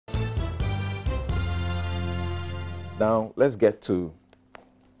Now, let's get to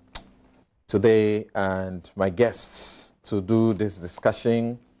today and my guests to do this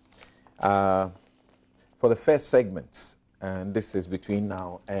discussion for the first segment, and this is between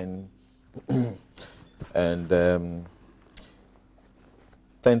now and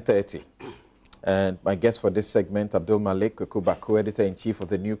 10:30. And my guest for this segment, Abdul Malik Kukubaku, editor-in-chief of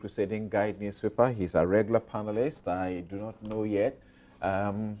the New Crusading Guide newspaper. He's a regular panelist. I do not know yet.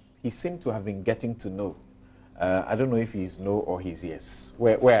 He seemed to have been getting to know. I don't know if he's no or he's yes.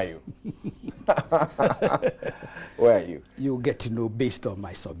 Where are you? Where are you? You'll get to know based on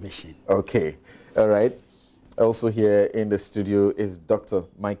my submission. Okay. All right. Also here in the studio is Dr.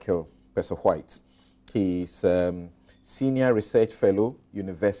 Michael Peso-White. He's Senior Research Fellow,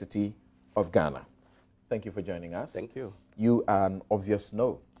 University of Ghana. Thank you for joining us. Thank you. You are an obvious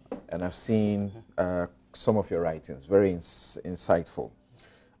no, and I've seen some of your writings, very insightful.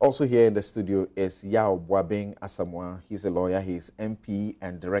 Also here in the studio is Yao Boabeng Asamoah. He's a lawyer, he's MP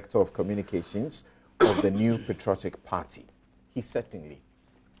and Director of Communications of the New Patriotic Party. He certainly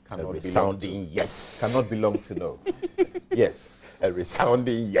cannot belong to no. Yes. A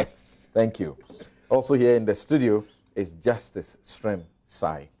resounding yes. Thank you. Also here in the studio is Justice Strem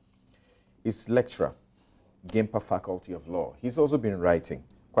Sai. He's lecturer, Gimpa Faculty of Law. He's also been writing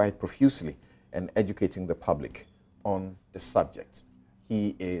quite profusely and educating the public on the subject.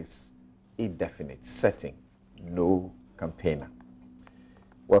 He is a definite setting, no campaigner.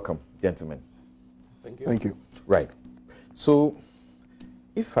 Welcome, gentlemen. Thank you. Thank you. Right. So,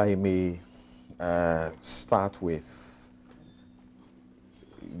 if I may start with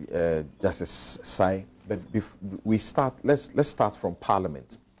Justice Sai, but we start, let's start from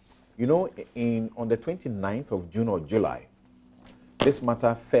Parliament. You know, on the 29th of June or July, this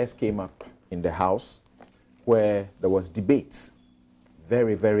matter first came up in the House, where there was debate,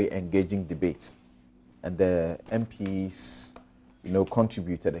 very, very engaging debate, and the MPs,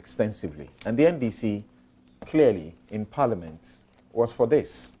 contributed extensively. And the NDC, clearly, in Parliament, was for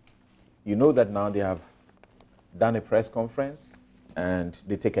this. You know that now they have done a press conference, and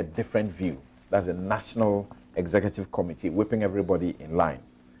they take a different view. That's the National Executive Committee, whipping everybody in line.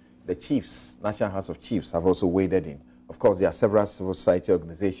 The chiefs, National House of Chiefs, have also waded in. Of course, there are several civil society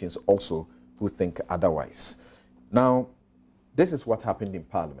organizations also who think otherwise. Now, this is what happened in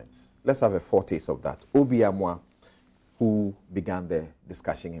Parliament. Let's have a foretaste of that. Obi Amwa, who began the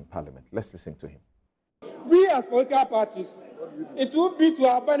discussion in Parliament. Let's listen to him. We as political parties, it will be to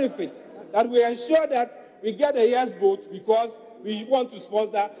our benefit that we ensure that we get a yes vote because we want to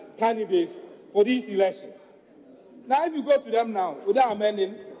sponsor candidates for these elections. Now, if you go to them now without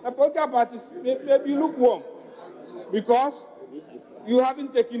amending, the political parties may be lukewarm because you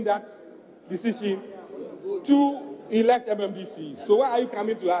haven't taken that decision to elect MMDC. So why are you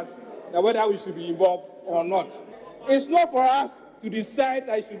coming to us that whether we should be involved or not? It's not for us to decide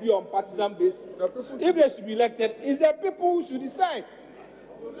that it should be on partisan basis. If they should be elected, it's the people who should decide.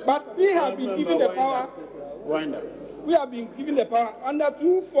 But we have been given the power. We have been given the power under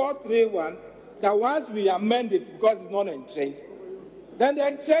 2431 that once we amend it because it's not entrenched, then the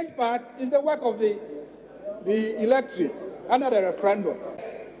entrenched part is the work of the electorate under the referendum.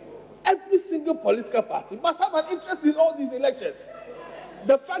 Every single political party must have an interest in all these elections.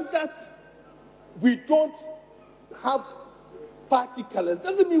 The fact that we don't have party colors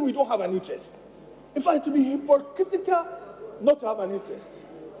doesn't mean we don't have an interest. In fact, to be hypocritical not to have an interest.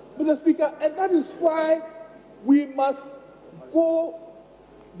 Mr. Speaker, and that is why we must go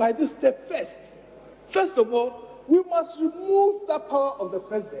by this step first. First of all, we must remove the power of the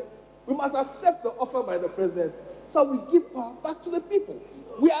president. We must accept the offer by the president so we give power back to the people.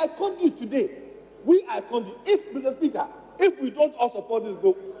 We are a conduit today. We are a conduit. If, Mr. Speaker, if we don't all support this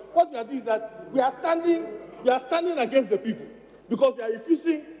bill, what we are doing is that we are standing against the people because we are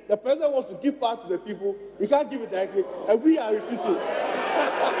refusing. The president wants to give power to the people. He can't give it directly, and we are refusing.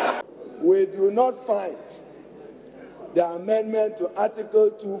 We do not find the amendment to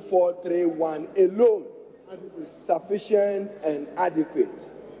Article 2431 alone sufficient and adequate.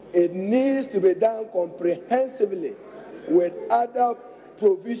 It needs to be done comprehensively with other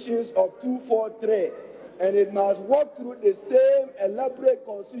provisions of 243, and it must work through the same elaborate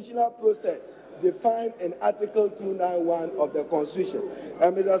constitutional process defined in Article 291 of the Constitution.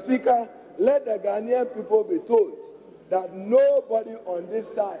 And Mr. Speaker, let the Ghanaian people be told that nobody on this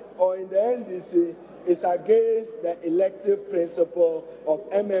side or in the NDC is against the elective principle of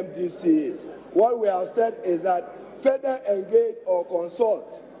MMDCs. What we have said is that further engage or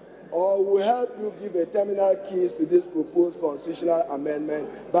consult or will help you give a terminal keys to this proposed constitutional amendment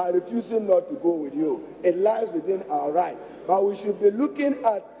by refusing not to go with you. It lies within our right. But we should be looking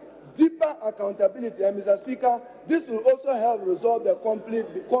at deeper accountability. And Mr. Speaker, this will also help resolve the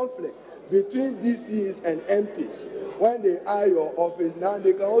conflict between DCs and MPs. When they are your office, now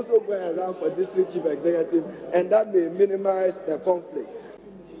they can also go and run for district chief executive, and that may minimize the conflict.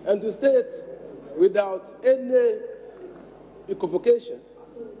 And to state without any equivocation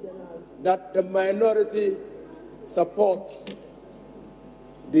that the minority supports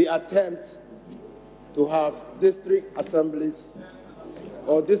the attempt to have district assemblies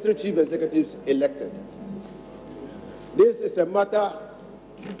or district chief executives elected. This is a matter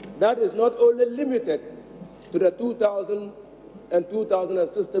that is not only limited to the 2000 and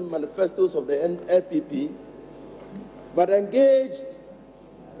 2016 manifestos of the LPP, but engaged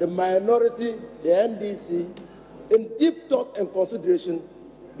the minority, the NDC, in deep thought and consideration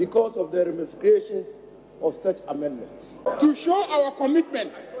because of the ramifications of such amendments. To show our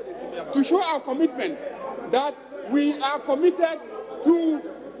commitment that we are committed to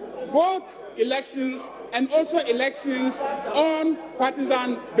both elections and also elections on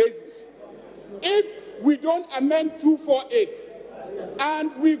partisan basis. If we don't amend 248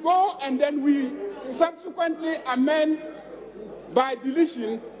 and we go and then we subsequently amend by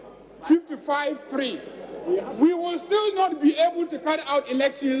deletion 55(3), we will still not be able to carry out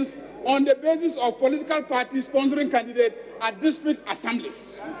elections on the basis of political parties sponsoring candidates at district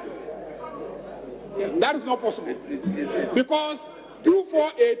assemblies. That is not possible because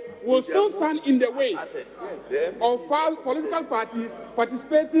 248 will still stand in the way of political parties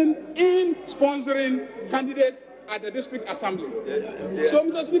participating in sponsoring candidates at the district assembly. So,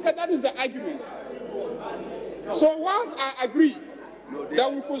 Mr. Speaker, that is the argument. So, whilst I agree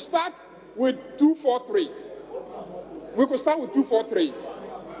that we could start with 243,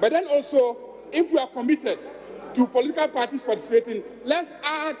 but then also, if we are committed to political parties participating, let's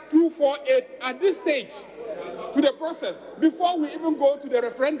add 248 at this stage to the process before we even go to the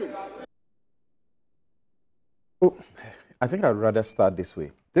referendum. Oh, I think I'd rather start this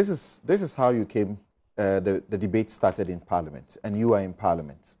way. This is how you came, the debate started in Parliament, and you are in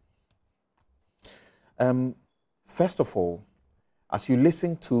Parliament. First of all, as you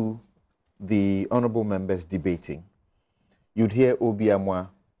listen to the honourable members debating, you'd hear Obi Amwa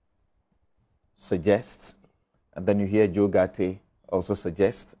suggest, and then you hear Joe Gate also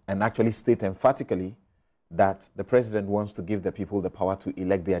suggest, and actually state emphatically that the president wants to give the people the power to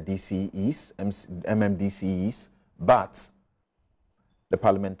elect their DCEs, MMDCEs, but the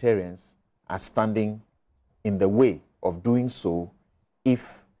parliamentarians are standing in the way of doing so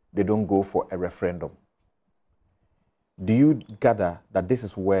if they don't go for a referendum. Do you gather that this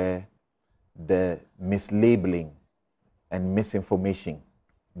is where the mislabeling and misinformation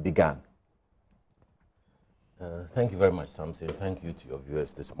began? Thank you very much, Samson. Thank you to your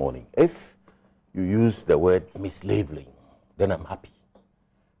viewers this morning. If you use the word mislabeling, then I'm happy,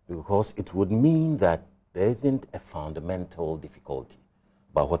 because it would mean that there isn't a fundamental difficulty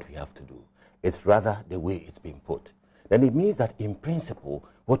about what we have to do. It's rather the way it's being put. Then it means that in principle,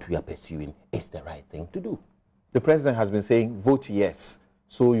 what we are pursuing is the right thing to do. The president has been saying, vote yes,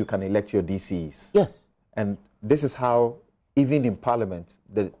 so you can elect your DCs. Yes. And this is how, even in Parliament,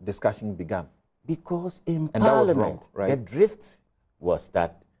 the discussion began. Because in and Parliament, that was wrong, right? The drift was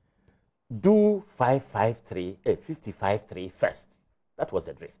that do 55(3) first. That was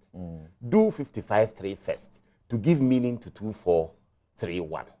the drift. Do 55(3) first to give meaning to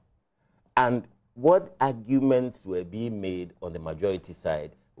 2431. And what arguments were being made on the majority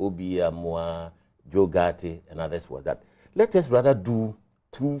side, Obi Amwa, Joe Gate, and others, was that let us rather do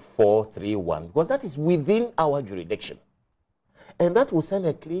 2431, because that is within our jurisdiction. And that will send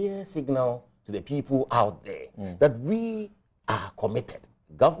a clear signal to the people out there that we are committed.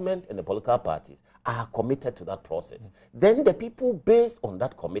 Government and the political parties are committed to that process. Then the people, based on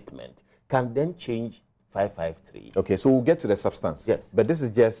that commitment, can then change 553. Okay, so we'll get to the substance. Yes. But this is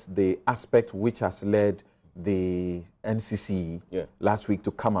just the aspect which has led the NCC last week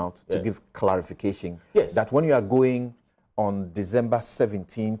to come out to give clarification that when you are going on December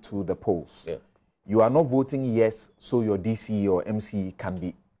 17 to the polls, you are not voting yes so your DC or MC can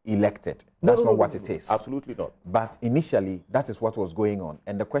be elected. That's not what it is. Absolutely not. But initially, that is what was going on.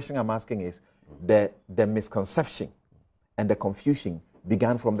 And the question I'm asking is, the misconception and the confusion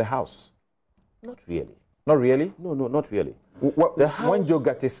began from the House. Not really. Not really? No, not really. When Joe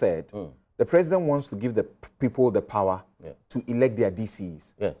Gate said, the president wants to give the people the power to elect their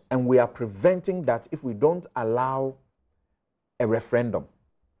DCs. Yes. And we are preventing that if we don't allow a referendum.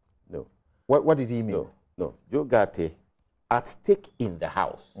 No. What did he mean? No. Joe Gate, at stake in the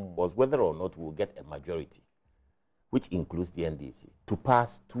House was whether or not we will get a majority, which includes the NDC, to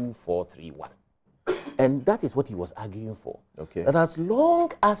pass 2431. And that is what he was arguing for. Okay. That as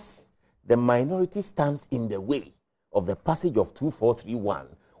long as the minority stands in the way of the passage of 2431,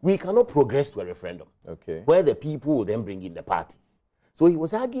 we cannot progress to a referendum. Okay. Where the people will then bring in the parties. So he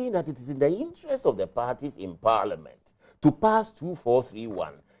was arguing that it is in the interest of the parties in Parliament to pass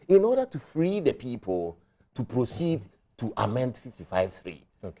 2431 in order to free the people to proceed to amend 55.3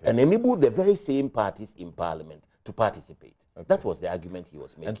 and enable the very same parties in Parliament to participate. That was the argument he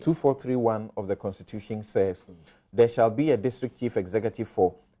was making. And 2431 of the Constitution says, there shall be a district chief executive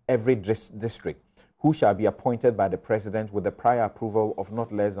for every district, who shall be appointed by the president with the prior approval of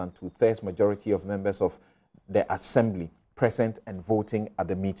not less than 2/3 majority of members of the assembly present and voting at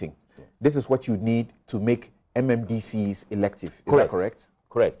the meeting. This is what you need to make MMDCs elective. Is that correct?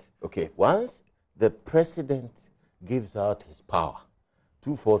 Correct. Okay. Once the president gives out his power,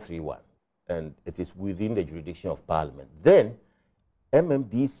 2431, and it is within the jurisdiction of Parliament, then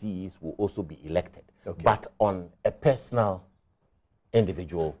MMDCs will also be elected, but on a personal,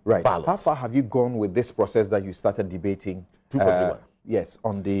 individual ballot. How far have you gone with this process that you started debating? 2431. Yes,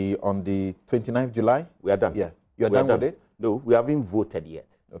 on the 29th July? We are done. Yeah. You are done with it? No, we haven't voted yet.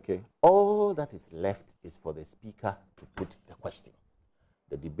 Okay. All that is left is for the Speaker to put the question.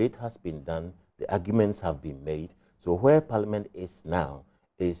 The debate has been done, the arguments have been made. So where Parliament is now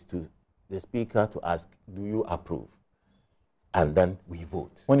is to the Speaker to ask, do you approve? And then we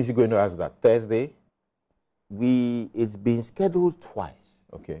vote. When is he going to ask that? Thursday? It's been scheduled twice.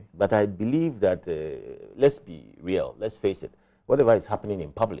 Okay. But I believe that, let's be real, let's face it, whatever is happening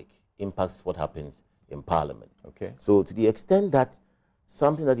in public impacts what happens in Parliament. Okay. So to the extent that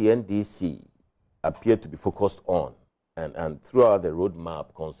something that the NDC appeared to be focused on, and throughout the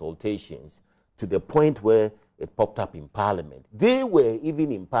roadmap consultations, to the point where it popped up in Parliament, they were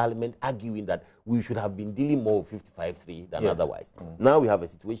even in Parliament arguing that we should have been dealing more with 55.3 than otherwise. Now we have a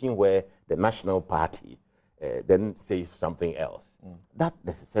situation where the National Party then says something else. That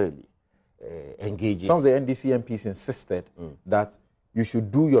necessarily engages. Some of the NDC MPs insisted that you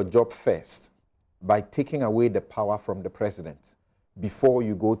should do your job first by taking away the power from the president before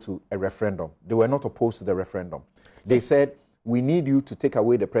you go to a referendum. They were not opposed to the referendum. They said, we need you to take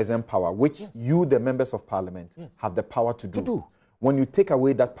away the president power, which you, the members of Parliament, have the power to do. When you take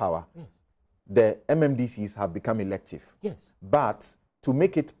away that power, the MMDCs have become elective. But to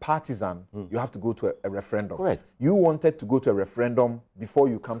make it partisan, you have to go to a referendum. Correct. You wanted to go to a referendum before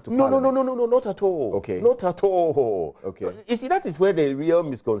you come to Parliament. No, not at all. Okay. Not at all. Okay. You see, that is where the real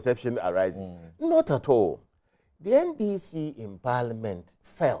misconception arises. Not at all. The NDC in Parliament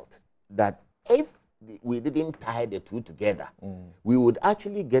felt that if we didn't tie the two together, we would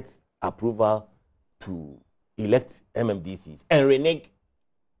actually get approval to elect MMDCs and renege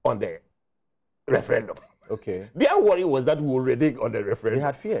on the referendum. Okay. Their worry was that we will renege on the referendum. They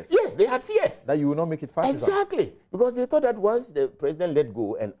had fears. Yes, they had fears. That you will not make it partisan. Exactly. Because they thought that once the president let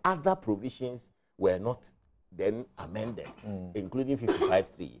go and other provisions were not then amended, including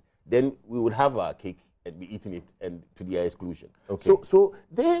 55.3, then we would have our cake and be eating it and to their exclusion. Okay. So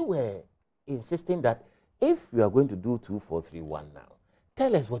they were insisting that if we are going to do 2431 now,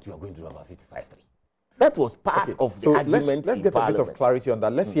 tell us what you are going to do about 55.3. That was part of the argument. Let's get a bit of clarity on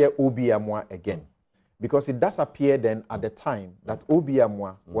that. Let's hear Obi Amwa again. Because it does appear then at the time that Obi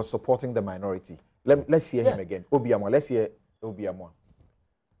Amwa was supporting the minority. Let's hear him again. Obi Amwa. Let's hear Obi Amwa.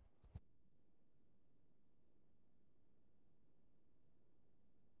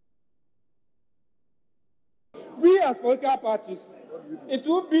 We as political parties, it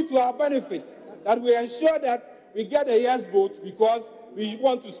will be to our benefit that we ensure that we get a yes vote because we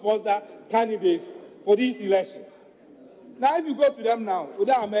want to sponsor candidates for these elections. Now, if you go to them now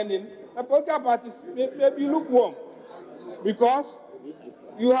without amending, the political parties may be lukewarm because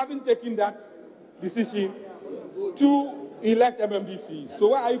you haven't taken that decision to elect MMDC. So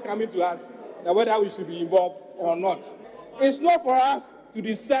why are you coming to us that whether we should be involved or not? It's not for us to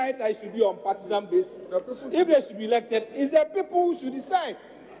decide that it should be on partisan basis. If they should be elected, it's the people who should decide.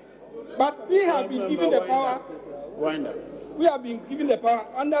 But we have been given the power. We have been given the power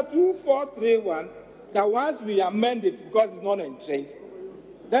under 2431 that once we amend it because it's not entrenched,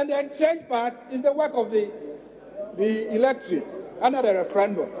 then the entrenched part is the work of the electorate under the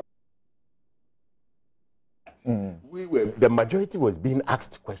referendum. The majority was being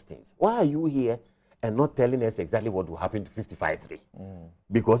asked questions. Why are you here and not telling us exactly what will happen to 55.3?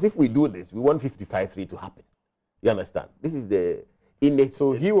 Because if we do this, we want 55.3 to happen. You understand? This is the innate.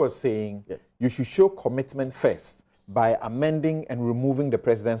 So he was saying you should show commitment first by amending and removing the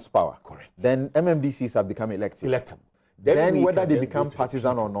president's power. Correct. Then MMDCs have become electable. Then whether they become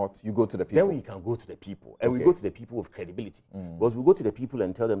partisan or not, you go to the people. Then we can go to the people. And we go to the people with credibility. Because we go to the people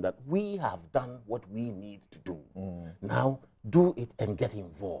and tell them that we have done what we need to do. Now, do it and get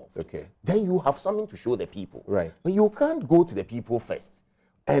involved. Okay. Then you have something to show the people. Right. But you can't go to the people first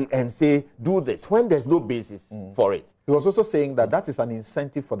and say, do this, when there's no basis for it. He was also saying that that is an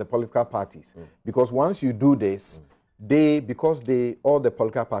incentive for the political parties, because once you do this, all the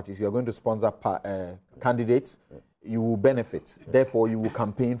political parties, you are going to sponsor candidates, you will benefit. Therefore, you will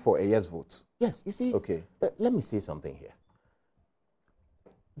campaign for a yes vote. Yes, you see, okay. Let me say something here.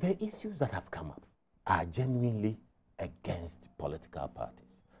 The issues that have come up are genuinely against political parties.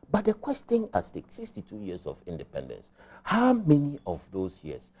 But the question at stake, 62 years of independence, how many of those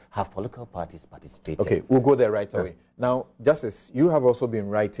years have political parties participated? Okay, we'll go there right away. Now, Justice, you have also been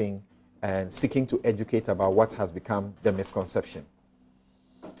writing and seeking to educate about what has become the misconception.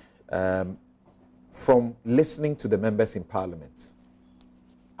 From listening to the members in Parliament,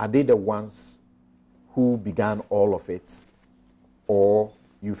 are they the ones who began all of it, or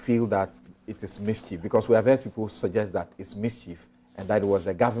you feel that it is mischief? Because we have heard people suggest that it's mischief and that it was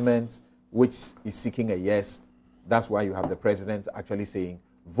the government which is seeking a yes. That's why you have the president actually saying,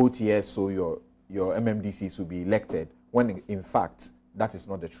 vote yes so your MMDCs will be elected, when in fact, that is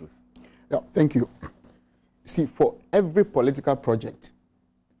not the truth. Yeah, thank you. See, for every political project,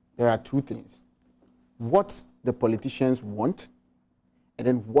 there are two things. What the politicians want, and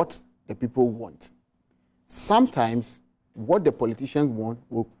then what the people want. Sometimes what the politicians want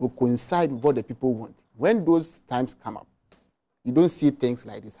will coincide with what the people want. When those times come up, you don't see things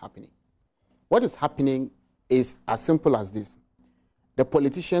like this happening. What is happening is as simple as this. The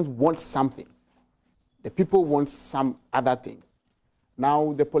politicians want something. The people want some other thing.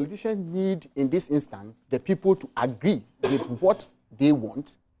 Now, the politicians need, in this instance, the people to agree with what they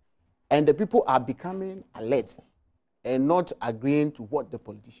want, and the people are becoming alert and not agreeing to what the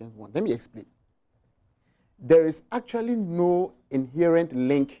politicians want. Let me explain. There is actually no inherent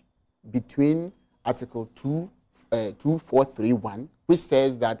link between Article 2431, which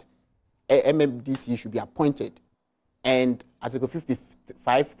says that MMDC should be appointed, and Article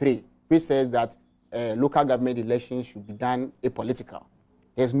 55.3, which says that local government elections should be done apolitical.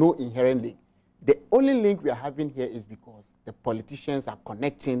 There's no inherent link. The only link we are having here is because the politicians are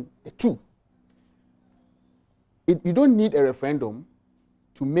connecting the two. You don't need a referendum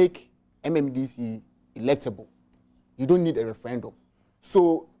to make MMDC electable. You don't need a referendum.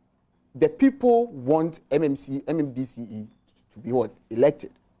 So the people want MMDCE to be what?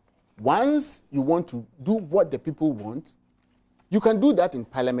 Elected. Once you want to do what the people want, you can do that in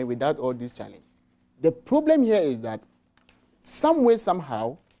Parliament without all this challenge. The problem here is that some way,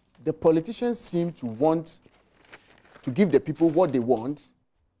 somehow, the politicians seem to want to give the people what they want,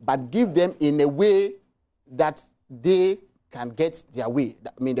 but give them in a way that they can get their way.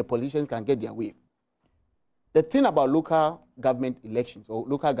 I mean, the politicians can get their way. The thing about local government elections or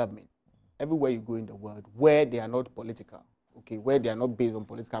local government, everywhere you go in the world, where they are not political, okay, where they are not based on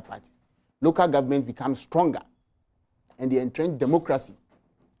political parties, local governments become stronger and they entrench democracy.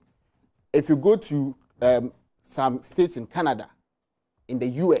 If you go to some states in Canada, in the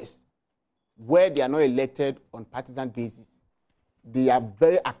US, where they are not elected on partisan basis, they are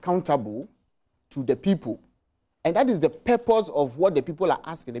very accountable to the people. And that is the purpose of what the people are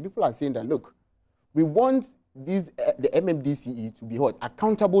asking. The people are saying that, look, we want the MMDCE to be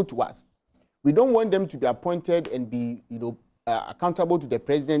accountable to us. We don't want them to be appointed and be accountable to the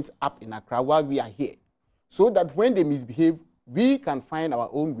president up in Accra while we are here. So that when they misbehave, we can find our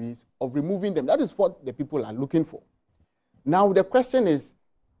own ways of removing them. That is what the people are looking for. Now, the question is,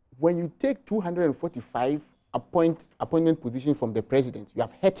 when you take 245 appointment positions from the president, you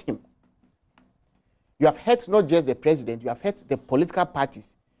have hurt him. You have hurt not just the president, you have hurt the political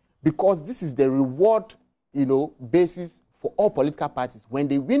parties, because this is the reward, basis for all political parties. When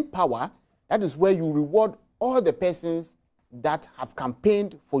they win power, that is where you reward all the persons that have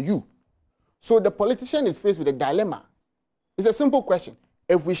campaigned for you. So the politician is faced with a dilemma. It's a simple question.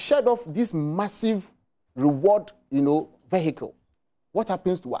 If we shed off this massive reward, vehicle, what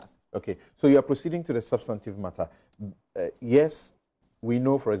happens to us? Okay, so you are proceeding to the substantive matter. Yes, we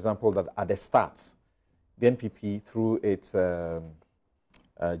know, for example, that at the start, the NPP, through its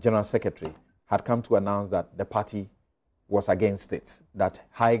general secretary, had come to announce that the party was against it, that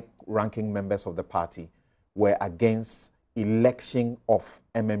high-ranking members of the party were against election of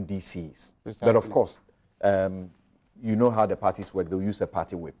MMDCs. Precisely. But of course, you know how the parties work. They'll use a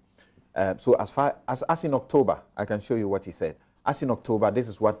party whip. So as far as in October, I can show you what he said. As in October, this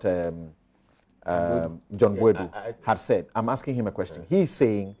is what John Boedu had said. I'm asking him a question. He's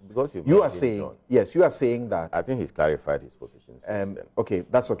saying, because you are saying, John. Yes, you are saying that. I think he's clarified his position. Okay,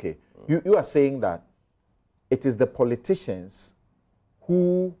 that's okay. You are saying that it is the politicians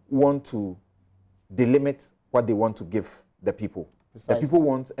who want to delimit what they want to give the people. Precisely. The people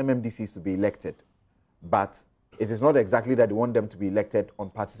want MMDCs to be elected, but it is not exactly that they want them to be elected on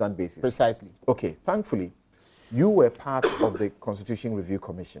partisan basis. Precisely. Okay, thankfully, you were part of the Constitution Review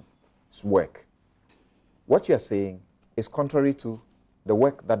Commission's work. What you're saying is contrary to the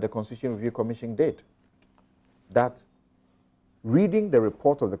work that the Constitution Review Commission did. That reading the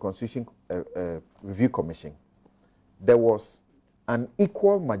report of the Constitution Review Commission, there was an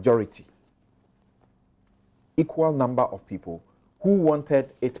equal majority, equal number of people who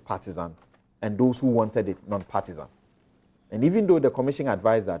wanted it partisan and those who wanted it non-partisan. And even though the commission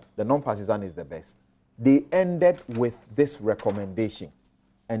advised that the non-partisan is the best, they ended with this recommendation.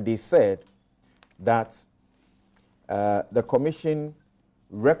 And they said that the commission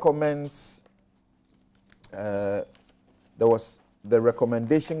recommends, the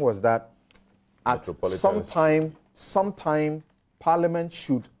recommendation was that at some time, Parliament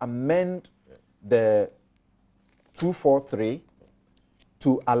should amend the 243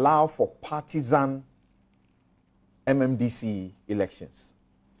 to allow for partisan MMDC elections.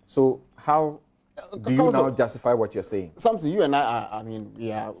 So how do you now justify what you're saying? Something you and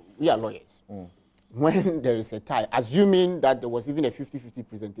we are lawyers. When there is a tie, assuming that there was even a 50-50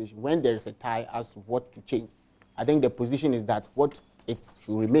 presentation, when there is a tie as to what to change, I think the position is that what it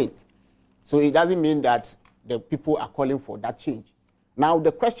should remain. So it doesn't mean that the people are calling for that change. Now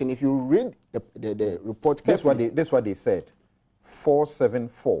the question, if you read the report carefully, this is what they said.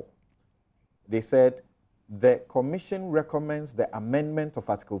 474. They said the commission recommends the amendment of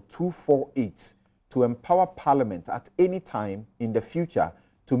Article 248 to empower Parliament at any time in the future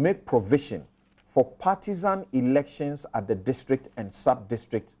to make provision for partisan elections at the district and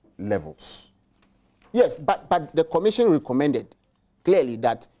sub-district levels. Yes, but the commission recommended clearly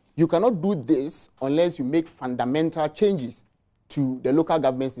that you cannot do this unless you make fundamental changes to the local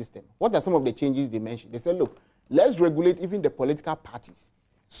government system. What are some of the changes they mentioned? They said, look, let's regulate even the political parties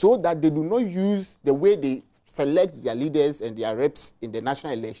so that they do not use the way they select their leaders and their reps in the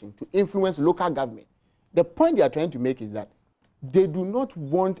national election to influence local government. The point they are trying to make is that they do not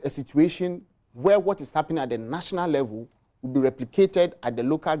want a situation where what is happening at the national level will be replicated at the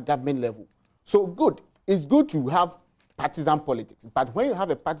local government level. So good, it's good to have partisan politics, but when you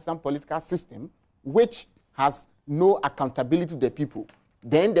have a partisan political system which has no accountability to the people,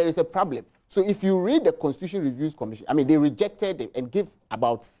 then there is a problem. So if you read the Constitution Reviews Commission, they rejected it and gave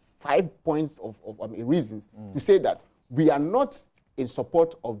about 5 points of reasons to say that we are not in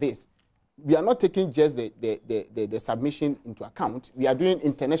support of this. We are not taking just the submission into account. We are doing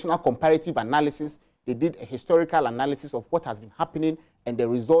international comparative analysis. They did a historical analysis of what has been happening and the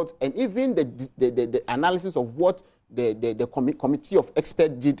results, and even the analysis of what the committee of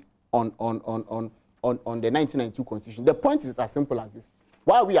experts did on the 1992 Constitution. The point is as simple as this.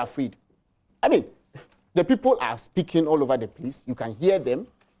 Why are we afraid? The people are speaking all over the place. You can hear them.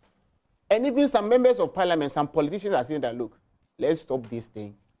 And even some members of parliament, some politicians are saying that, look, let's stop this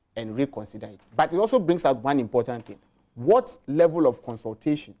thing and reconsider it. But it also brings up one important thing. What level of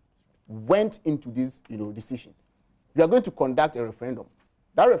consultation went into this decision? We are going to conduct a referendum.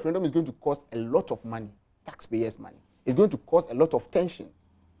 That referendum is going to cost a lot of money, taxpayers' money. It's going to cost a lot of tension,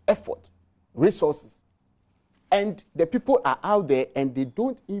 effort, resources. And the people are out there and they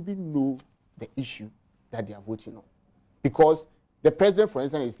don't even know the issue that they are voting on. Because the president, for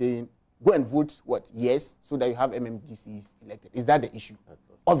instance, is saying, go and vote, what, yes, so that you have MMDCs elected. Is that the issue?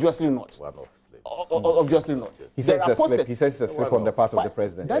 Obviously not. One-off slip. Obviously not. He says it's a slip. He says it's a slip on the part of the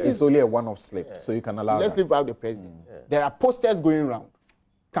president. It's only a one-off slip, so you can allow Let's leave out the president. There are posters going around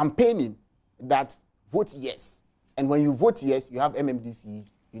campaigning that vote yes. And when you vote yes, you have MMDCs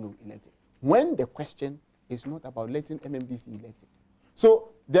elected. When the question is not about letting MMDC elected. So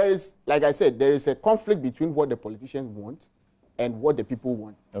there is, like I said, there is a conflict between what the politicians want and what the people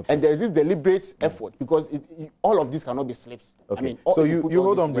want. Okay. And there is this deliberate effort because all of this cannot be slips. Okay. So you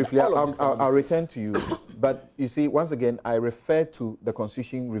hold on briefly. I'll return to you. But you see, once again, I refer to the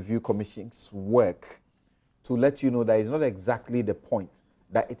Constitution Review Commission's work to let you know that it's not exactly the point,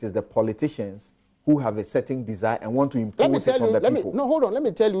 that it is the politicians who have a certain desire and want to impose it on the people. No, hold on. Let me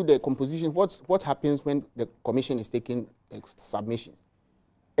tell you the composition. What happens when the commission is taking submissions?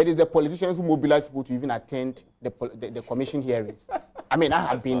 It is the politicians who mobilize people to even attend the commission hearings.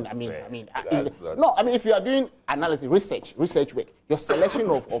 If you are doing analysis, research work, your selection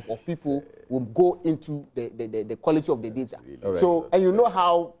of people will go into the quality of the data. Right. So, and you know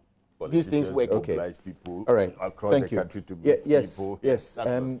how these things work. Okay. People all right. Across the country to meet people. Yes.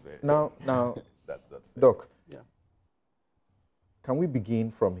 Now, that's not fair. Doc, can we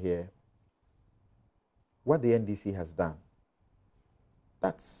begin from here? What the NDC has done,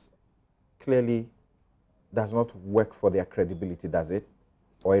 that's clearly does not work for their credibility, does it?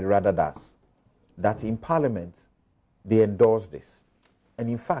 Or it rather does. That in Parliament, they endorse this. And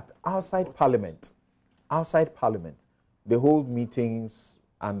in fact, outside Parliament, they hold meetings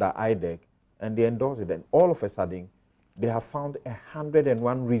under IDEC and they endorse it. And all of a sudden, they have found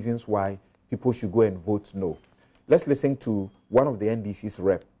 101 reasons why people should go and vote no. Let's listen to one of the NDC's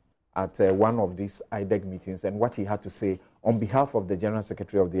rep at one of these IDEC meetings and what he had to say on behalf of the General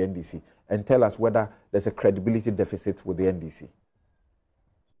Secretary of the NDC, and tell us whether there's a credibility deficit with the NDC.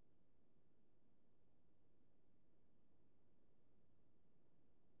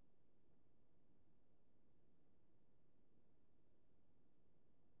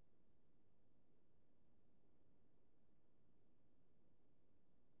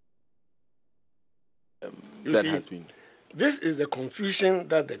 You see, this is the confusion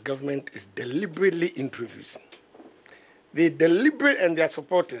that the government is deliberately introducing. They deliberately, and their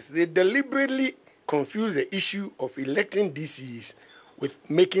supporters, they deliberately confuse the issue of electing DCs with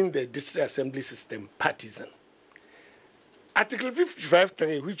making the district assembly system partisan. Article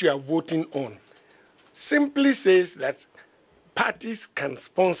 55.3, which you are voting on, simply says that parties can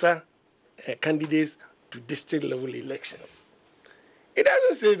sponsor candidates to district level elections. It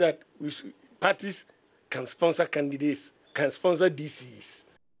doesn't say that parties can sponsor candidates, can sponsor DCs.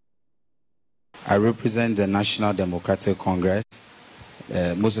 I represent the National Democratic Congress,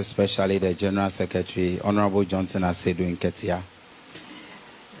 most especially the General Secretary, Honorable Johnson Asedu Nketia.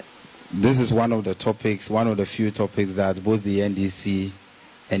 This is one of the topics, one of the few topics that both the NDC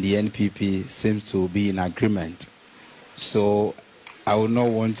and the NPP seem to be in agreement. So I would not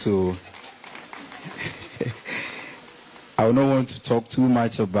want to talk too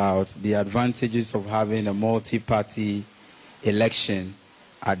much about the advantages of having a multi-party election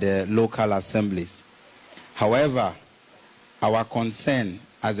at the local assemblies. However, our concern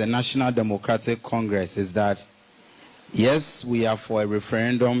as the National Democratic Congress is that, yes, we are for a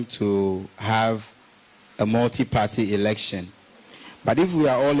referendum to have a multi-party election. But if we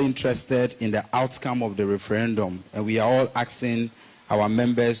are all interested in the outcome of the referendum and we are all asking our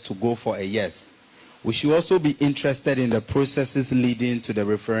members to go for a yes, we should also be interested in the processes leading to the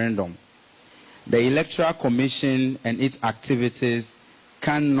referendum. The Electoral Commission and its activities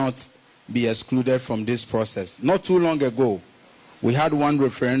cannot be excluded from this process. Not too long ago, we had one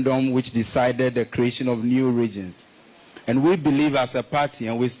referendum which decided the creation of new regions. And we believe as a party,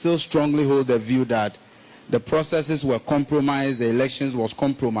 and we still strongly hold the view that the processes were compromised, the elections was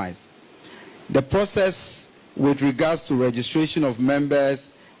compromised. The process with regards to registration of members,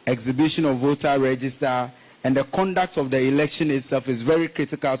 exhibition of voter register, and the conduct of the election itself is very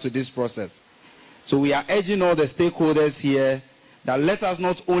critical to this process. So we are urging all the stakeholders here that let us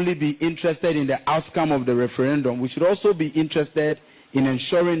not only be interested in the outcome of the referendum, we should also be interested in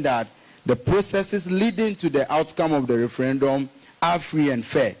ensuring that the processes leading to the outcome of the referendum are free and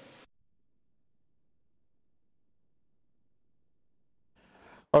fair.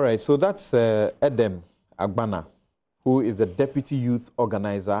 All right, so that's Edem Agbana, who is the deputy youth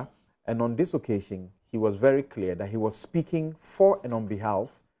organizer. And on this occasion, he was very clear that he was speaking for and on behalf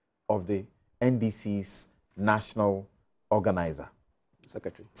of the NDC's national organizer.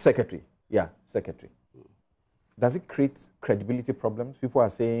 Secretary. Does it create credibility problems? People are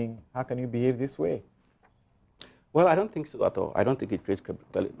saying, how can you behave this way? Well, I don't think so at all. I don't think it creates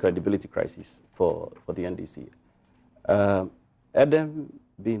credibility crisis for the NDC. Adam,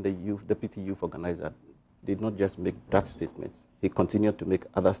 being the deputy youth organizer, did not just make that statement. He continued to make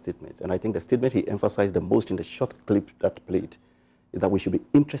other statements. And I think the statement he emphasized the most in the short clip that played is that we should be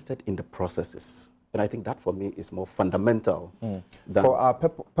interested in the processes. And I think that, for me, is more fundamental. For our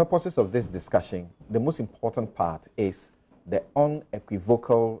purposes of this discussion, the most important part is the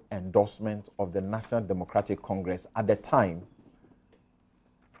unequivocal endorsement of the National Democratic Congress at the time,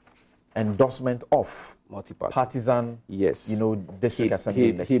 endorsement of multi-party partisan, yes, district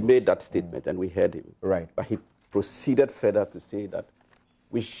assembly elections. He made that statement, and we heard him. Right. But he proceeded further to say that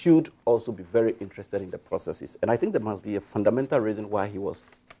we should also be very interested in the processes. And I think there must be a fundamental reason why he was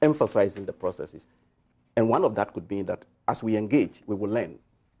emphasizing the processes. And one of that could be that as we engage, we will learn.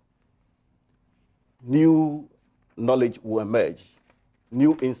 New knowledge will emerge.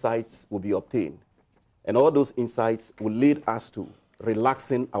 New insights will be obtained. And all those insights will lead us to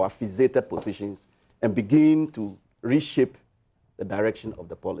relaxing our fixated positions and begin to reshape the direction of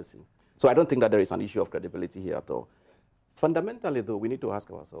the policy. So I don't think that there is an issue of credibility here at all. Fundamentally, though, we need to ask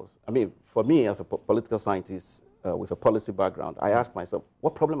ourselves, I mean, for me as a political scientist with a policy background, I ask myself,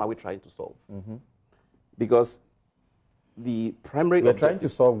 what problem are we trying to solve? Because the primary We're trying to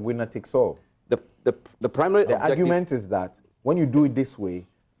solve winner takes all. The primary The argument is that when you do it this way,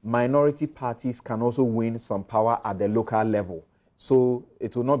 minority parties can also win some power at the local level. So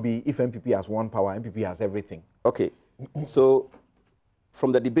it will not be if MPP has one power, MPP has everything. Okay, so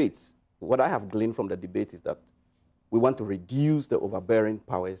from the debates, what I have gleaned from the debate is that we want to reduce the overbearing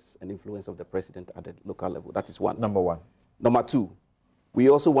powers and influence of the president at the local level. That is one. Number one. Number two, we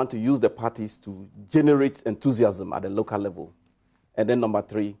also want to use the parties to generate enthusiasm at the local level. And then number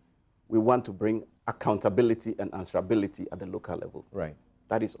three, we want to bring accountability and answerability at the local level. Right.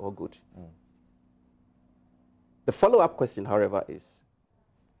 That is all good. The follow-up question, however, is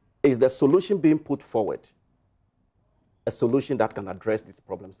the solution being put forward a solution that can address these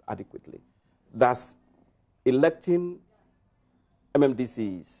problems adequately? Does electing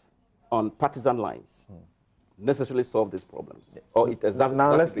MMDCs on partisan lines necessarily solve these problems? Or it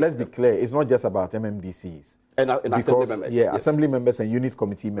now let's be clear. It's not just about MMDCs. And assembly members. Yeah, yes. assembly members and unit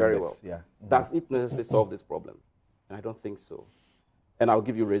committee members. Very well. Yeah. Does it necessarily solve this problem? I don't think so. And I'll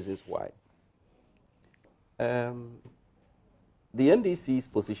give you reasons why. The NDC's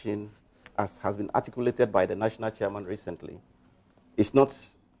position, as has been articulated by the national chairman recently, is not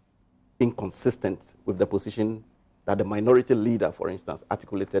inconsistent with the position that the minority leader, for instance,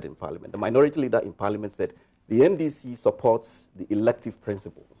 articulated in Parliament. The minority leader in Parliament said the NDC supports the elective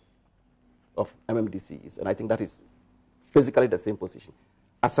principle of MMDCs, and I think that is basically the same position.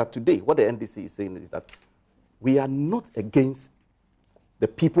 As of today, what the NDC is saying is that we are not against the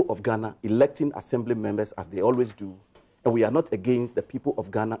people of Ghana electing assembly members as they always do, and we are not against the people of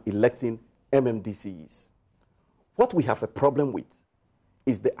Ghana electing MMDCs. What we have a problem with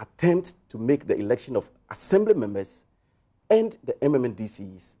is the attempt to make the election of assembly members and the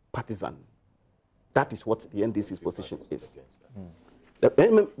MMDCs partisan. That is what the NDC's position is. The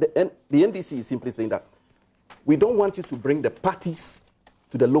NDC is simply saying that we don't want you to bring the parties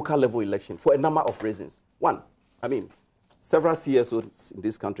to the local level election for a number of reasons. One, I mean, several CSOs in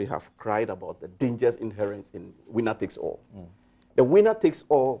this country have cried about the dangers inherent in winner takes all. The winner takes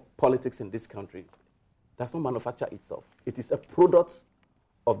all politics in this country does not manufacture itself. It is a product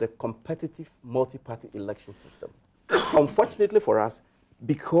of the competitive multi-party election system. Unfortunately for us,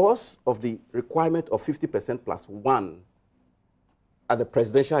 because of the requirement of 50% plus one at the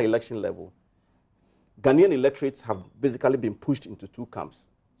presidential election level, Ghanaian electorates have basically been pushed into two camps.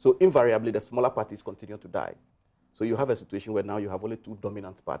 So invariably, the smaller parties continue to die. So you have a situation where now you have only two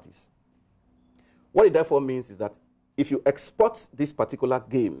dominant parties. What it therefore means is that if you export this particular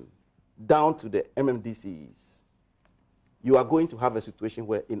game down to the MMDCs, you are going to have a situation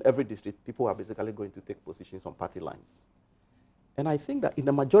where in every district, people are basically going to take positions on party lines. And I think that in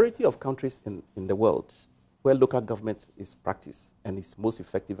the majority of countries in the world where local government is practiced and is most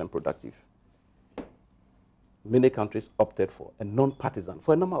effective and productive, many countries opted for a non-partisan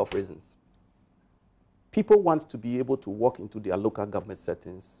for a number of reasons. People want to be able to walk into their local government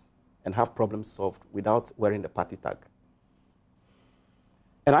settings and have problems solved without wearing the party tag.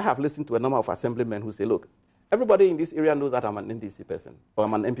 And I have listened to a number of assemblymen who say, look, everybody in this area knows that I'm an NDC person or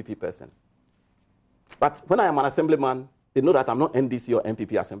I'm an MPP person. But when I am an assemblyman, they know that I'm not NDC or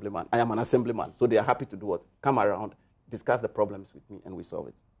MPP assemblyman. I am an assemblyman. So they are happy to do what? Come around, discuss the problems with me, and we solve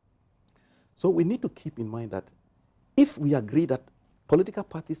it. So we need to keep in mind that if we agree that political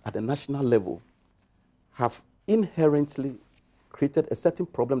parties at the national level have inherently created a certain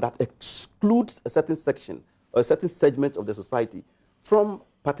problem that excludes a certain section or a certain segment of the society from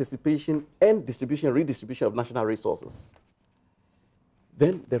participation and distribution, redistribution of national resources,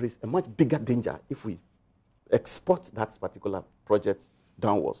 then there is a much bigger danger if we export that particular project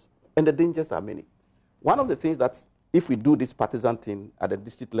downwards. And the dangers are many. One of the things that if we do this partisan thing at the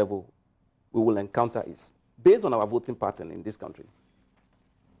district level, we will encounter is, based on our voting pattern in this country,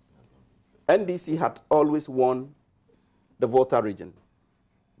 NDC had always won the Volta region.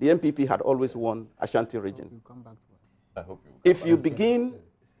 The MPP had always won Ashanti region. I hope you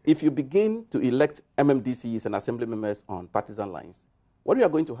If you begin to elect MMDCs and assembly members on partisan lines, what we are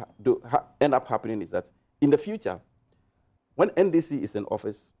going to end up happening is that in the future, when NDC is in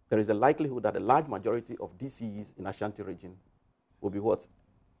office, there is a likelihood that a large majority of DCs in Ashanti region will be what?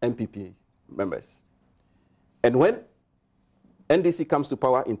 MPP members. And when NDC comes to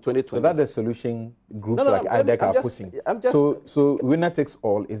power in 2020... So that's the solution groups like IDEC are pushing. So winner takes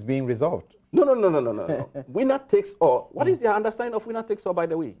all is being resolved. No. Winner takes all. What is their understanding of winner takes all, by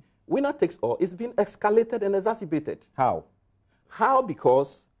the way? Winner takes all is being escalated and exacerbated. How? How?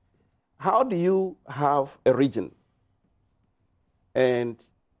 Because how do you have a region and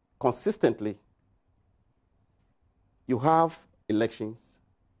consistently you have elections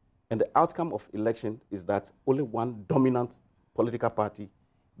and the outcome of election is that only one dominant political party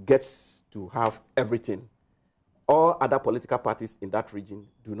gets to have everything all other political parties in that region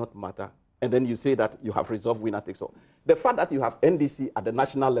do not matter, and then you say that you have resolved winner takes all. The fact that you have NDC at the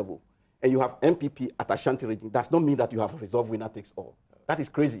national level and you have MPP at Ashanti region does not mean that you have resolved winner takes all. That is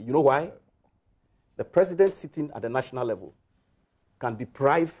crazy. You know why? The president sitting at the national level can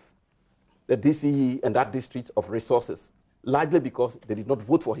deprive the DCE and that district of resources, largely because they did not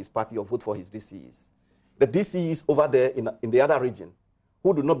vote for his party or vote for his DCEs. The DCEs over there in the other region,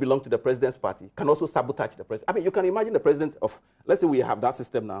 who do not belong to the president's party, can also sabotage the president. I mean, you can imagine the president of, let's say we have that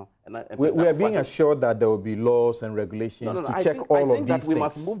system now. And we are being assured that there will be laws and regulations to check all of these things. I think that we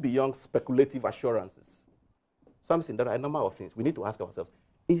must move beyond speculative assurances. Something that are a number of things. We need to ask ourselves,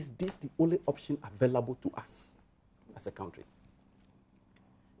 is this the only option available to us as a country?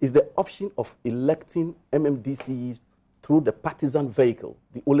 Is the option of electing MMDCs through the partisan vehicle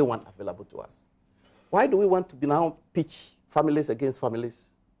the only one available to us? Why do we want to now pitch families against families,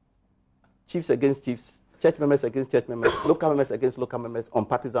 chiefs against chiefs, church members against church members, local members against local members on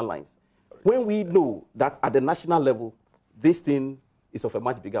partisan lines, when we know that at the national level, this thing is of a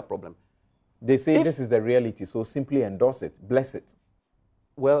much bigger problem? They say this is the reality, so simply endorse it, bless it.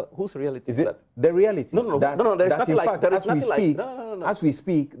 Well, whose reality is that? The reality. No, there's nothing like, there is nothing like, no. As we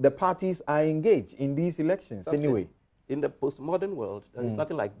speak, the parties are engaged in these elections anyway. In the postmodern world, there is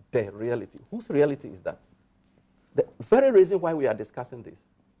nothing like the reality. Whose reality is that? The very reason why we are discussing this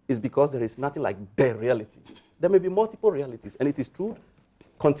is because there is nothing like the reality. There may be multiple realities, and it is through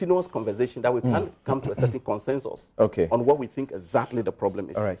continuous conversation that we can come to a certain consensus on what we think exactly the problem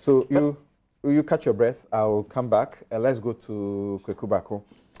is. All right, so you catch your breath. I'll come back. Let's go to Kwekubako.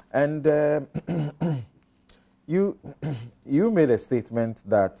 And you made a statement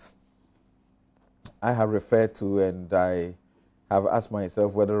that I have referred to, and I have asked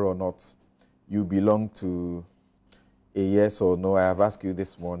myself whether or not you belong to a yes or no. I have asked you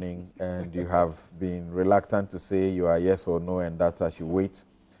this morning, and you have been reluctant to say you are yes or no, and that as you wait,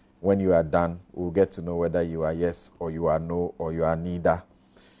 when you are done, we'll get to know whether you are yes or you are no or you are neither,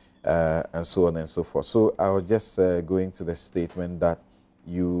 and so on and so forth. So I was just going to the statement that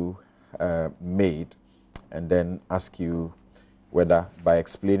you made, and then ask you whether by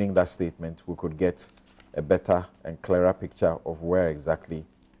explaining that statement we could get a better and clearer picture of where exactly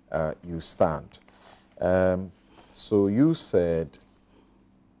you stand. So you said,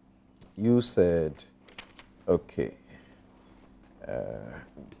 okay,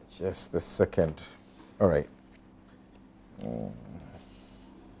 just a second. All right.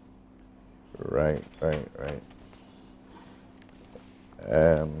 Right.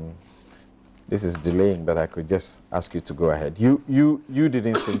 This is delaying, but I could just ask you to go ahead. You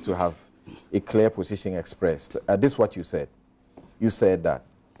didn't seem to have a clear position expressed. This is what you said. You said that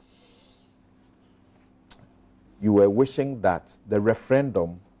you were wishing that the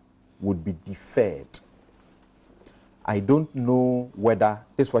referendum would be deferred. I don't know whether,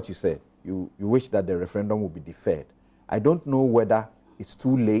 this is what you said, you wish that the referendum would be deferred. I don't know whether it's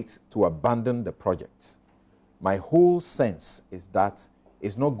too late to abandon the project. My whole sense is that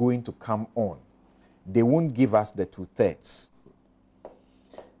it's not going to come on. They won't give us the 2/3.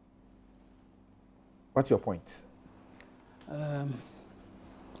 What's your point?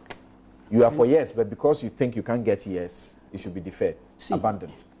 You are for yes, but because you think you can't get yes, it should be deferred,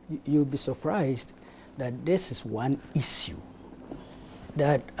 abandoned. You'll be surprised that this is one issue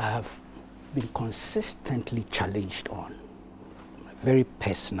that I have been consistently challenged on. A very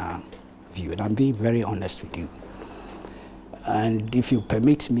personal view, and I'm being very honest with you. And if you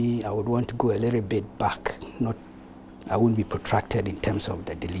permit me, I would want to go a little bit back. I wouldn't be protracted in terms of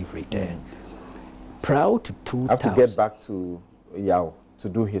the delivery there. Prior to 2000... I have to get back to Yao to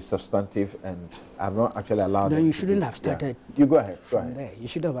do his substantive, and I've not actually allowed him. No, you shouldn't have started. Yeah. You go ahead. There. You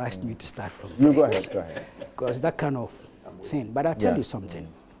should have asked me to start from there. You go ahead. Because that kind of thing. But I'll tell you something.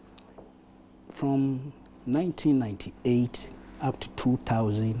 From 1998 up to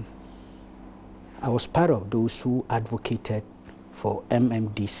 2000, I was part of those who advocated for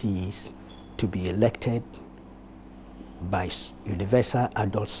MMDCs to be elected by universal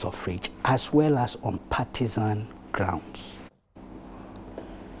adult suffrage, as well as on partisan grounds.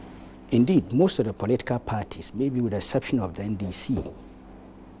 Indeed, most of the political parties, maybe with the exception of the NDC,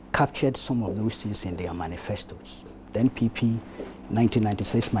 captured some of those things in their manifestos. The NPP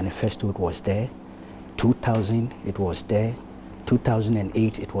 1996 manifesto was there, 2000 it was there,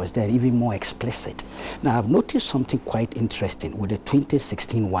 2008 it was there, even more explicit. Now I've noticed something quite interesting with the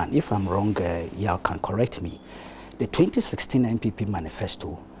 2016 one. If I'm wrong, y'all can correct me. The 2016 NPP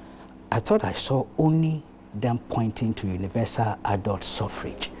manifesto, I thought I saw only them pointing to universal adult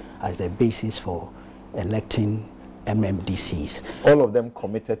suffrage as the basis for electing MMDCs. All of them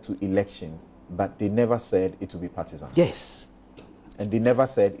committed to election But they never said it will be partisan. Yes. And they never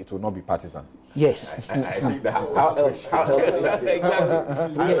said it will not be partisan. Yes. I think that how else? Exactly.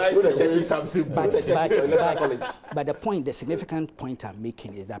 But the point, the significant point I'm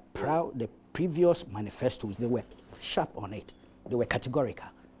making is that the previous manifestos, they were sharp on it. They were categorical.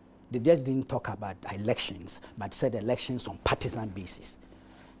 They just didn't talk about elections, but said elections on partisan basis.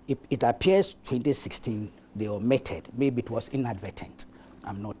 It appears 2016 they omitted. Maybe it was inadvertent.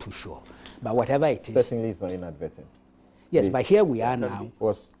 I'm not too sure. But whatever it is. Certainly it's not inadvertent. Yes, but here we are now. It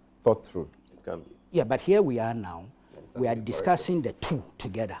was thought through. Yeah, but here we are now. We are discussing the two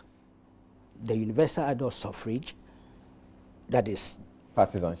together. The universal adult suffrage, that is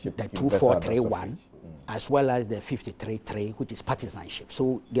partisanship, the 2431, as well as the 53.3, which is partisanship.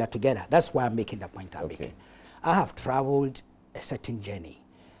 So they are together. That's why I'm making the point I'm making. I have traveled a certain journey.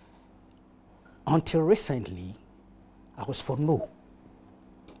 Until recently, I was for no.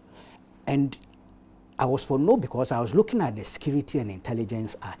 And I was for no because I was looking at the Security and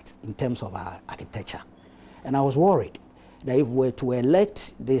Intelligence Act in terms of our architecture. And I was worried that if we were to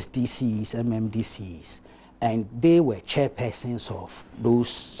elect these DCs, MMDCs, and they were chairpersons of those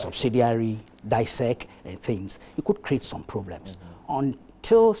subsidiary DISEC and things, it could create some problems.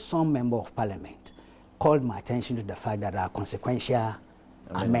 Until some member of parliament called my attention to the fact that there are consequential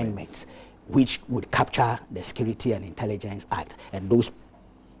amendments which would capture the Security and Intelligence Act, and those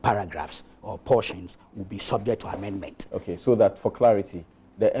paragraphs or portions will be subject to amendment. Okay, so that for clarity,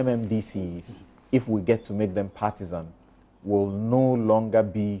 the MMDCs, if we get to make them partisan, will no longer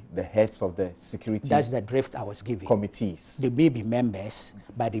be the heads of the security. That's the drift I was giving. Committees. They may be members,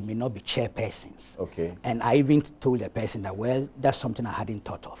 but they may not be chairpersons. Okay. And I even told the person that, well, that's something I hadn't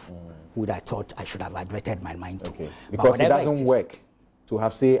thought of, which I thought I should have adverted my mind to. Okay. Because it doesn't work to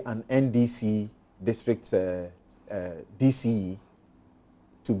have, say, an NDC district DCE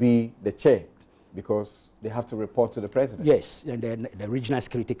to be the chair, because they have to report to the president. Yes, and then the Regional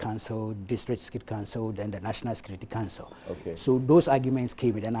Security Council, District Security Council, then the National Security Council. Okay. So those arguments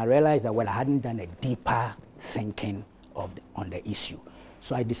came in, and I realized that, well, I hadn't done a deeper thinking on the issue.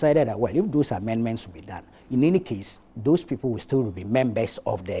 So I decided that, well, if those amendments will be done, in any case, those people will still be members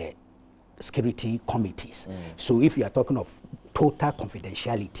of the security committees. So if you are talking of total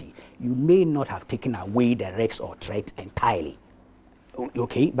confidentiality, you may not have taken away the risks or threat entirely.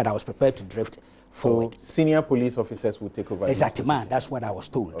 Okay, but I was prepared to drift forward. So senior police officers will take over. Exactly, man. That's what I was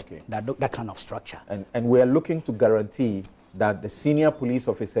told. Okay. That kind of structure. And we are looking to guarantee that the senior police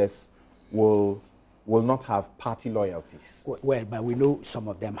officers will not have party loyalties. Well, but we know some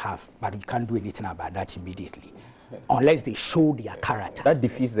of them have, but we can't do anything about that immediately, unless they show their character. That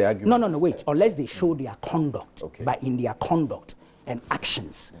defeats the argument. No, wait. Unless they show their conduct, Okay. but in their conduct and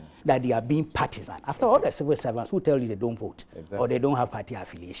actions, that they are being partisan. After all, the civil servants who tell you they don't vote or they don't have party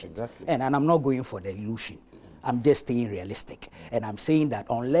affiliations. Exactly. And I'm not going for the illusion. I'm just staying realistic. And I'm saying that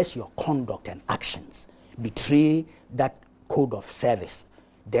unless your conduct and actions betray that code of service,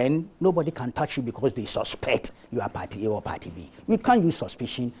 then nobody can touch you because they suspect you are party A or party B. You can't use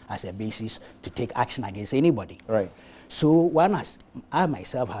suspicion as a basis to take action against anybody. Right. So I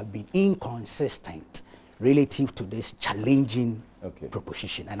myself have been inconsistent relative to this challenging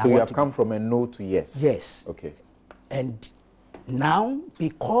proposition. And so you have come from a no to yes? Yes. Okay. And now,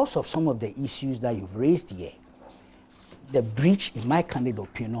 because of some of the issues that you've raised here, the breach, in my candid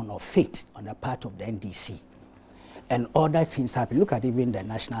opinion, of faith on the part of the NDC and other things happen. Look at even the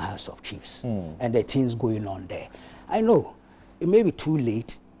National House of Chiefs and the things going on there. I know it may be too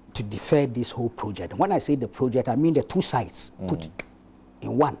late to defer this whole project. When I say the project, I mean the two sides put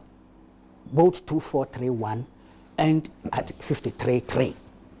in one. Both 2431 and at 53.3.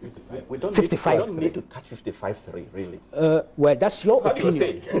 We don't 55. We don't need to touch 55.3, really. Well, that's your How do you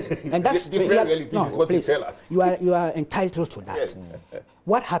opinion. say? And that's Different realities is what you tell us. You are entitled to that. Yes.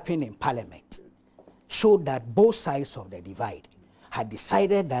 What happened in Parliament showed that both sides of the divide had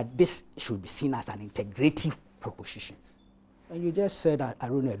decided that this should be seen as an integrative proposition. And you just said that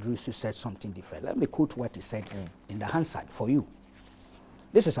Arun Edrusu said something different. Let me quote what he said in the Hansard for you.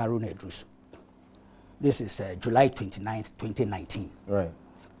 This is Arun Edrusu. This is July 29th, 2019. Right.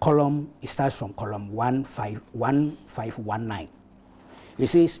 It starts from column 1519. It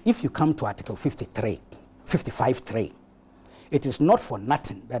says, if you come to Article 55.3, it is not for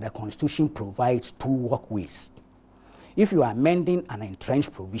nothing that the Constitution provides two walkways. If you are amending an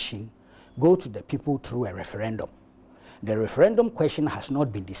entrenched provision, go to the people through a referendum. The referendum question has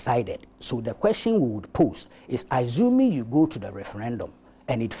not been decided, so the question we would pose is, assuming you go to the referendum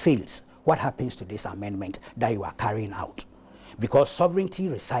and it fails, what happens to this amendment that you are carrying out? Because sovereignty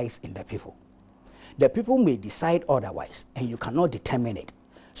resides in the people. The people may decide otherwise, and you cannot determine it.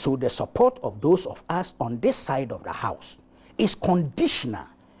 So the support of those of us on this side of the house is conditional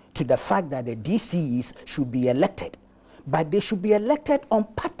to the fact that the DCEs should be elected, but they should be elected on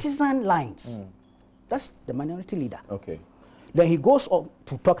partisan lines. That's the minority leader. Okay. Then he goes on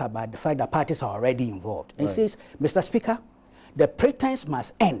to talk about the fact that parties are already involved and says, Mr. Speaker, the pretense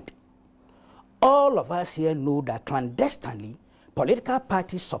must end. All of us here know that clandestinely, political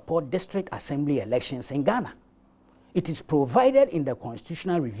parties support district assembly elections in Ghana. It is provided in the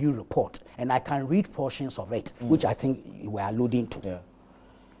Constitutional Review Report, and I can read portions of it, which I think you were alluding to. Yeah.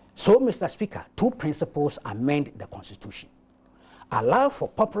 So, Mr. Speaker, two principles amend the Constitution. Allow for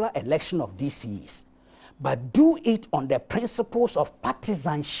popular election of DCEs, but do it on the principles of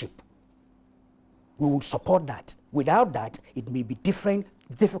partisanship. We would support that. Without that, it may be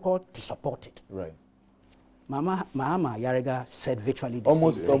difficult to support it. Right. Mahama Yarega said virtually the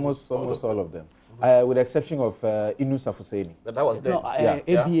Almost same thing. Almost all of them. With the exception of Inusa Fuseni. That was then. No,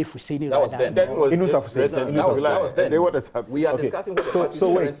 ABA Fuseni. That was then. Inusa Fuseni. That was then. We are discussing what the party's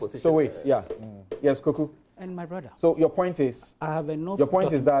current position is. Yes, Koku. And my brother. So your point is, I have enough. your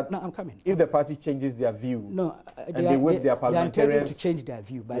point is that no, I'm coming. If the party changes their view, they they whip their are intending parliamentarians to change their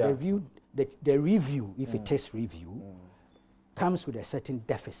view, but the review, if it is review, comes with a certain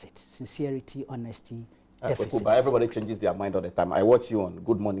deficit: sincerity, honesty. Deficit. But everybody changes their mind all the time. I watched you on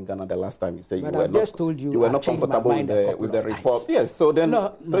Good Morning Ghana the last time. You said but you were I've just told you were I've not changed my comfortable mind with the reform. times. Yes, so then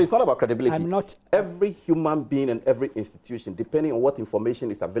No, it's not about credibility. I'm not. Every human being and every institution, depending on what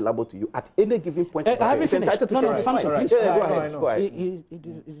information is available to you at any given point, I haven't is entitled to change its mind. please. Go ahead.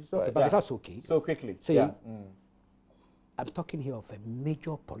 It's okay, but that's okay. So quickly. See, I'm talking here of a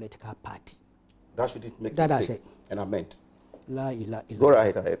major political party. That shouldn't make That I mistake. said. And I meant. La ilaha illallah. Go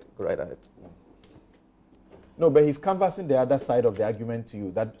right ahead. Go right ahead. No, but he's canvassing the other side of the argument to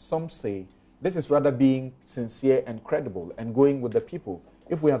you, that some say this is rather being sincere and credible and going with the people.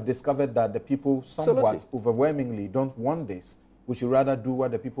 If we have discovered that the people somewhat overwhelmingly don't want this, we should rather do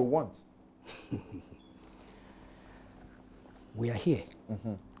what the people want. We are here.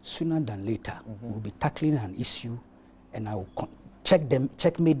 Sooner than later, we'll be tackling an issue, and I will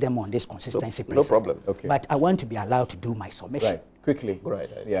checkmate them on this consistency principle. No problem. Okay. But I want to be allowed to do my submission. Right. Quickly. Go right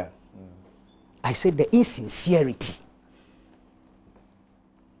ahead. Yeah. I said the insincerity,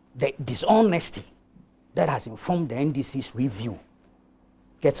 the dishonesty that has informed the NDC's review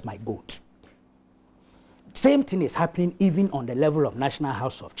gets my vote. Same thing is happening even on the level of National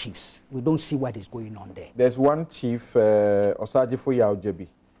House of Chiefs. We don't see what is going on there. There's one chief, Osajifo Yaojebi,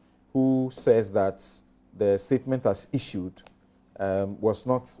 who says that the statement as issued was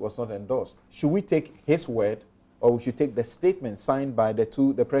not endorsed. Should we take his word, or we should take the statement signed by the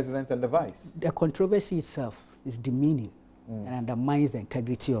president and the vice? The controversy itself is demeaning and undermines the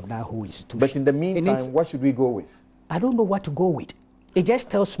integrity of that whole institution. But in the meantime, what should we go with? I don't know what to go with. It just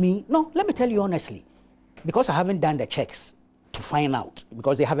tells me, no, let me tell you honestly, because I haven't done the checks to find out,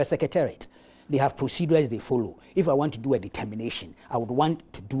 because they have a secretariat. They have procedures they follow. If I want to do a determination, I would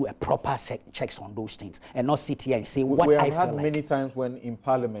want to do a proper checks on those things and not sit here and say what I feel like. We have had many times when in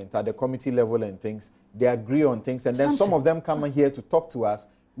Parliament, at the committee level and things, they agree on things, and then some of them come here to talk to us.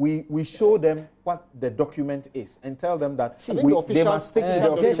 We show them what the document is and tell them that they must stick to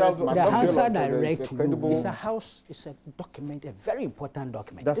the official. The Hansa Direct is a house, it's a document, a very important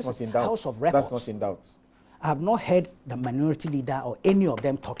document. That's not in doubt. House of Records. That's not in doubt. I have not heard the minority leader or any of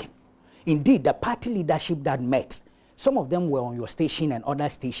them talking. Indeed, the party leadership that met, some of them were on your station and other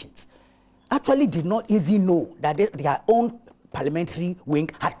stations, actually did not even know that their own parliamentary wing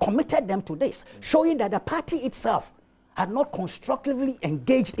had committed them to this, showing that the party itself had not constructively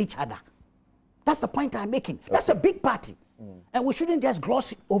engaged each other. That's the point I'm making. Okay. That's a big party, and we shouldn't just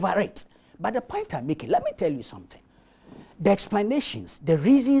gloss over it. But the point I'm making, let me tell you something. The explanations, the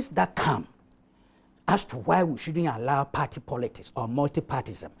reasons that come as to why we shouldn't allow party politics or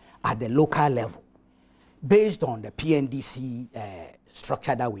multi-partyism at the local level, based on the PNDC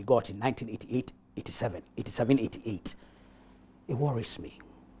structure that we got in 1988, 87, 88, it worries me.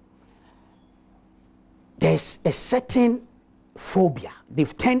 There's a certain phobia.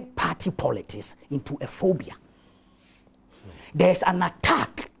 They've turned party politics into a phobia. There's an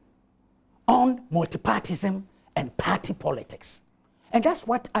attack on multipartyism and party politics. And that's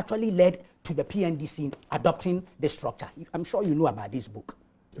what actually led to the PNDC adopting the structure. I'm sure you know about this book,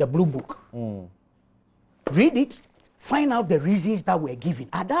 the Blue Book. Read it, find out the reasons that were given.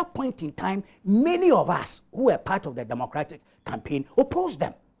 At that point in time, many of us who were part of the Democratic campaign opposed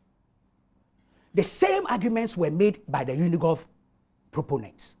them. The same arguments were made by the Unigov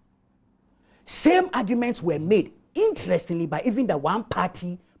proponents. Same arguments were made, interestingly, by even the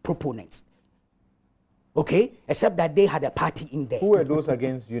one-party proponents. Okay, except that they had a party in there. Who were those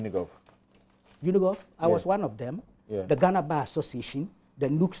against Unigov? Unigov, I was one of them. Yeah. The Ghana Bar Association, the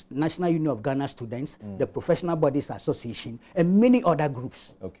NUCS, National Union of Ghana Students, the Professional Bodies Association, and many other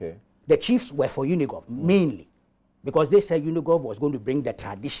groups. Okay. The chiefs were for Unigov, mainly, because they said Unigov was going to bring the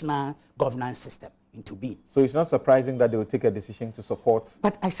traditional governance system into being. So it's not surprising that they will take a decision to support.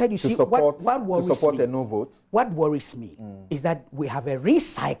 But I said, you see, support, what worries to support me, a no vote. What worries me is that we have a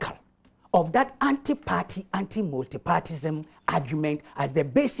recycle of that anti-party, anti-multipartism argument as the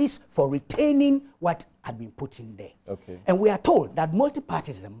basis for retaining what had been put in there. Okay. And we are told that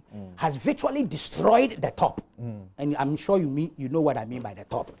multipartism has virtually destroyed the top. And I'm sure you know what I mean by the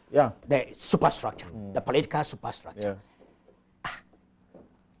top. Yeah. The superstructure, the political superstructure. Yeah.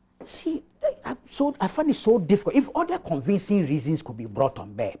 See, I find it so difficult. If other convincing reasons could be brought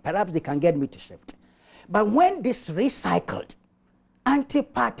on bear, perhaps they can get me to shift. But when this recycled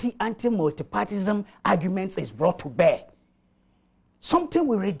anti-party, anti-multipartism arguments is brought to bear, something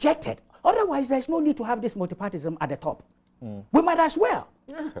we rejected. Otherwise, there's no need to have this multipartism at the top. We might as well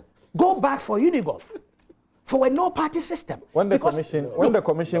go back for Unigov, for a no-party system. When the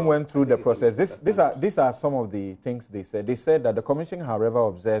commission went through the process, these are some of the things they said. They said that the commission, however,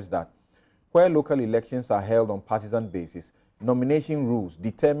 observes that where local elections are held on partisan basis, nomination rules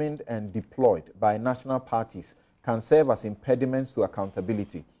determined and deployed by national parties can serve as impediments to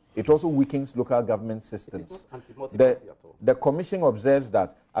accountability. It also weakens local government systems. The commission observes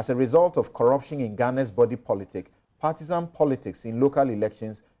that as a result of corruption in Ghana's body politic, partisan politics in local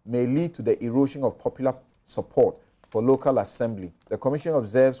elections may lead to the erosion of popular support for local assembly. The commission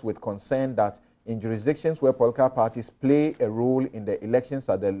observes with concern that in jurisdictions where political parties play a role in the elections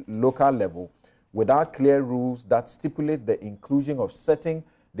at the local level, without clear rules that stipulate the inclusion of certain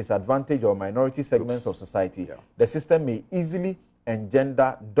disadvantaged or minority segments of society, the system may easily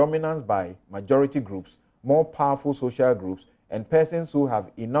engender dominance by majority groups, more powerful social groups, and persons who have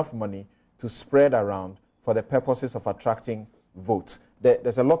enough money to spread around for the purposes of attracting votes.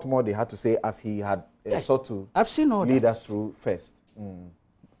 There's a lot more they had to say as he had sought to lead us through first.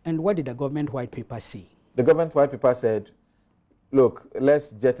 And what did the government white paper say? The government white paper said, look,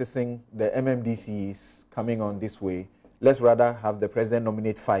 let's jettison the MMDCs coming on this way. Let's rather have the president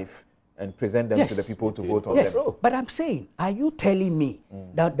nominate 5 and present them to the people to vote on them. But I'm saying, are you telling me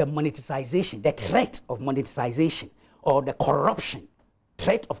that the monetization, the threat of monetization, or the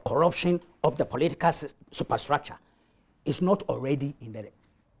threat of corruption of the political superstructure is not already in the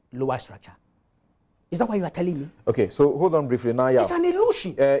lower structure? Is that what you are telling me? Okay, so hold on briefly now. It's an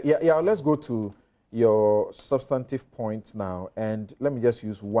illusion. Let's go to your substantive point now, and let me just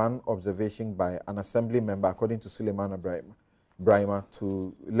use one observation by an assembly member, according to Suleiman Brahima,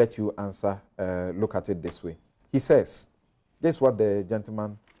 to let you answer, look at it this way. He says, this is what the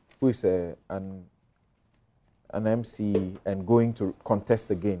gentleman who is an MC and going to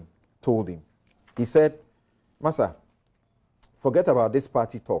contest again told him. He said, Massa, forget about this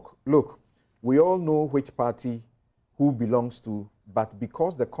party talk. Look, we all know which party who belongs to, but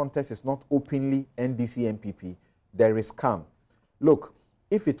because the contest is not openly NDC MPP, there is calm. Look,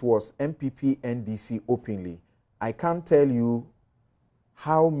 if it was MPP NDC openly, I can't tell you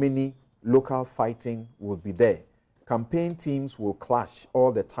how many local fighting will be there. Campaign teams will clash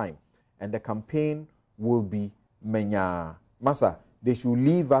all the time, and the campaign will be menya. Massa, they should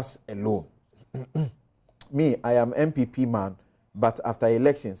leave us alone. Me, I am MPP man, but after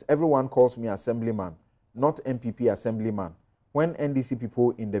elections, everyone calls me assemblyman, not MPP assemblyman. When NDC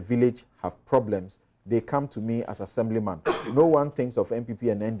people in the village have problems, they come to me as assemblyman. No one thinks of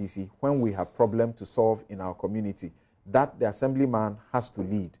MPP and NDC when we have problems to solve in our community. That the assemblyman has to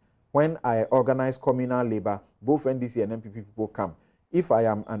lead. When I organize communal labor, both NDC and MPP people come. If I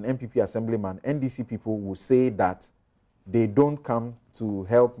am an MPP assemblyman, NDC people will say that they don't come to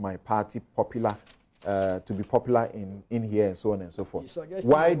help my party to be popular in here and so on and so forth.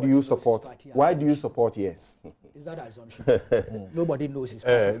 Why do you support? Why do you support yes? Is that assumption? Nobody knows his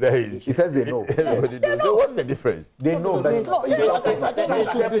party. He says they know. Everybody knows. So what's the difference? They know. But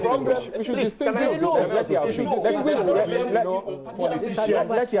we should distinguish.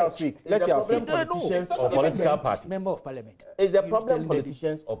 Let y'all speak. Let y'all speak. Politicians or political parties? Member of Parliament. Is the problem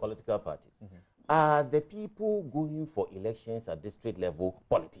politicians or political parties? Are the people going for elections at district level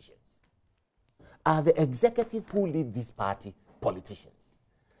politicians? Are the executive who lead this party politicians?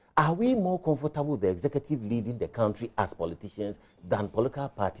 Are we more comfortable with the executive leading the country as politicians than political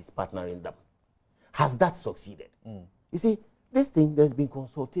parties partnering them? Has that succeeded? You see, this thing, there's been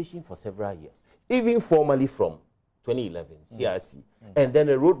consultation for several years, even formally from 2011, CRC, and then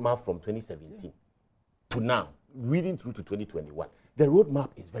a roadmap from 2017 to now, reading through to 2021. The roadmap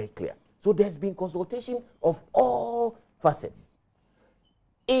is very clear. So there's been consultation of all facets.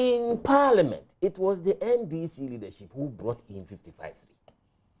 In Parliament, it was the NDC leadership who brought in 55-3,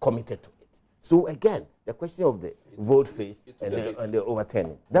 committed to it. So again, the question of the vote phase and the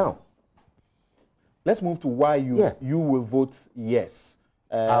overturning. Now, let's move to why you will vote yes.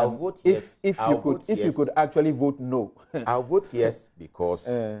 I'll vote yes. If you could actually vote no. I'll vote yes because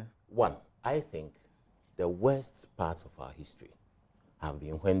one, I think the worst parts of our history have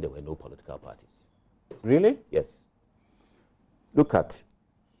been when there were no political parties. Really? Yes. Look at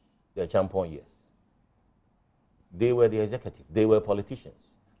the Champon years. They were the executive. They were politicians.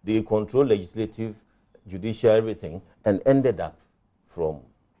 They controlled legislative, judicial, everything, and ended up from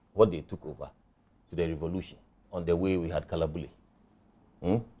what they took over to the revolution. On the way we had Kalabuli.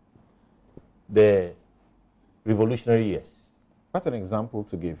 The revolutionary years. What an example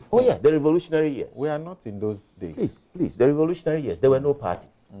to give. Oh yeah, the revolutionary years. We are not in those days. Please, the revolutionary years, there were no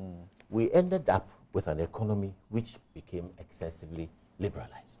parties. We ended up with an economy which became excessively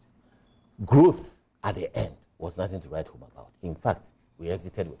liberalized. Growth at the end was nothing to write home about. In fact, we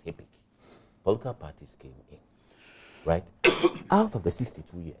exited with HIPIC. Political parties came in, right? Out of the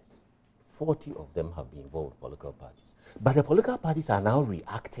 62 years, 40 of them have been involved with political parties. But the political parties are now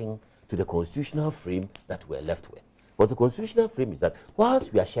reacting to the constitutional frame that we're left with. But the constitutional frame is that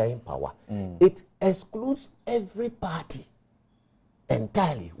whilst we are sharing power, it excludes every party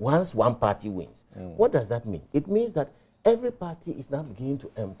entirely once one party wins. What does that mean? It means that every party is now beginning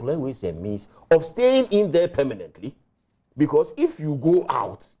to employ ways and means of staying in there permanently, because if you go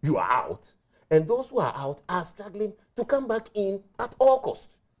out, you are out. And those who are out are struggling to come back in at all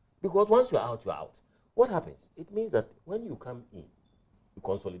costs. Because once you are out, you are out. What happens? It means that when you come in, you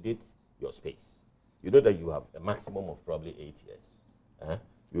consolidate your space. You know that you have a maximum of probably 8 years.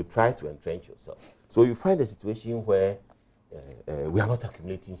 You try to entrench yourself. So you find a situation where we are not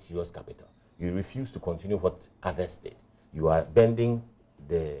accumulating serious capital. You refuse to continue what others did. You are bending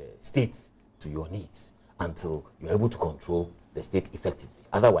the state to your needs until you're able to control the state effectively.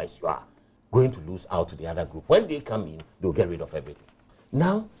 Otherwise, you are going to lose out to the other group. When they come in, they'll get rid of everything.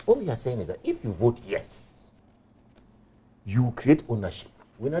 Now, what we are saying is that if you vote yes, you create ownership.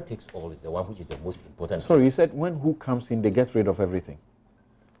 Winner takes all is the one which is the most important. Sorry, you said when who comes in, they get rid of everything.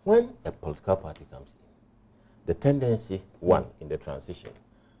 When a political party comes in, the tendency, one, in the transition,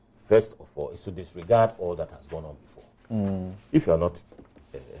 first of all, is to disregard all that has gone on before. If you are not,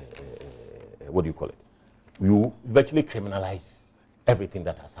 what do you call it? You virtually criminalize everything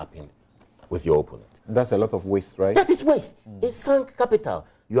that has happened with your opponent. That's a lot of waste, right? That is waste. It's sunk capital.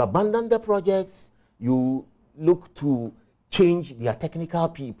 You abandon the projects. You look to change their technical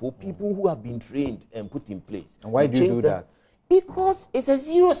people who have been trained and put in place. And why do you do that? Because it's a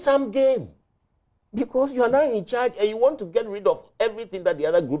zero-sum game. Because you are now in charge and you want to get rid of everything that the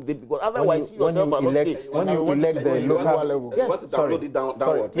other group did, because otherwise you yourself are not safe. When you elect the local level. Yes. Sorry,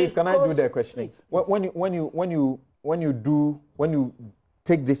 please, can I do the questioning? When you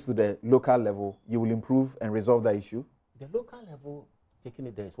take this to the local level, you will improve and resolve the issue? The local level, taking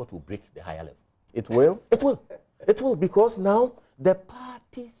it there is what will break the higher level. It will? It will. It will, because now the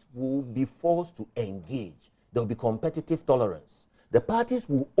parties will be forced to engage. There will be competitive tolerance. The parties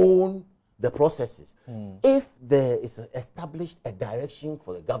will own the processes. If there is established a direction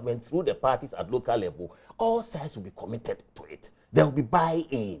for the government through the parties at local level, all sides will be committed to it. There will be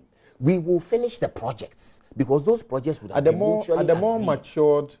buy-in. We will finish the projects, because those projects would have been mutually at the more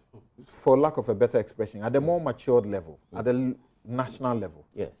matured, for lack of a better expression, at the more matured level, at the national level,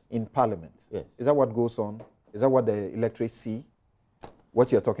 in Parliament. Is that what goes on? Is that what the electorate see?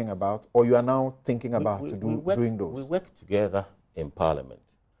 What you're talking about, or you are now thinking about doing those? We work together in Parliament,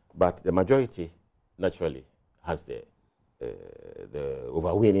 but the majority naturally has the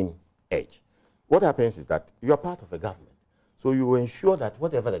overwhelming edge. What happens is that you are part of a government, so you ensure that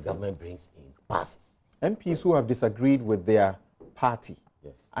whatever the government brings in passes. MPs who have disagreed with their party,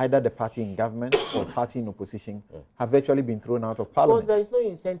 either the party in government or party in opposition, have virtually been thrown out of Parliament. Because there is no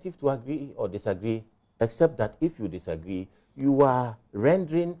incentive to agree or disagree, except that if you disagree, you are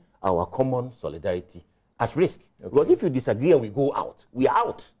rendering our common solidarity at risk. Because if you disagree and we go out, we are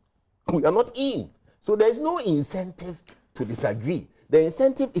out. We are not in. So there is no incentive to disagree. The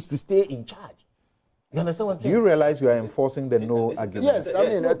incentive is to stay in charge. You understand what I'm saying? Do you realize you are enforcing the no argument? Yes, I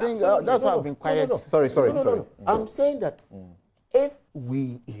mean, I think that's why I've been quiet. Sorry. I'm saying that if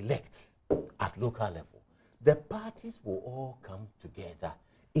we elect at local level, the parties will all come together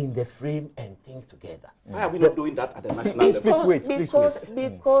in the frame and think together. Why are we not doing that at the national level?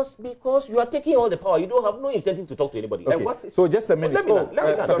 Because you are taking all the power. You don't have no incentive to talk to anybody. Okay. So just a minute. Let me land.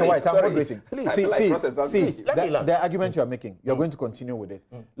 Please, the argument you are making, you are going to continue with it.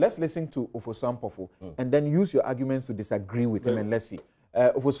 Let's listen to Ofosu Ampofo and then use your arguments to disagree with him, and let's see.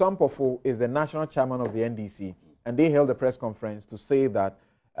 Ofosu Ampofo is the national chairman of the NDC, and they held a press conference to say that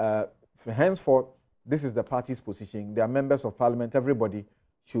henceforth, this is the party's position. They are members of parliament. Everybody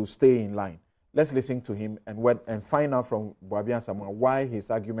should stay in line. Let's listen to him and find out from Boabian Samoa why his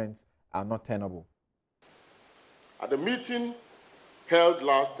arguments are not tenable. At the meeting held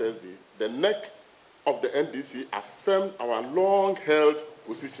last Thursday, the NEC of the NDC affirmed our long-held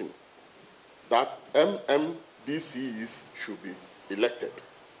position that MMDCs should be elected.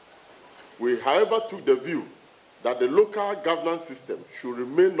 We, however, took the view that the local governance system should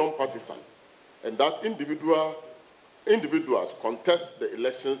remain non-partisan and that individuals contest the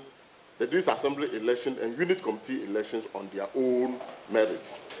elections, the district assembly election and unit committee elections on their own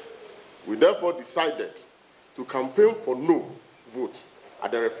merits. We therefore decided to campaign for no vote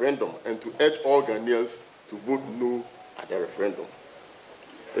at the referendum and to urge all Ghanaians to vote no at the referendum.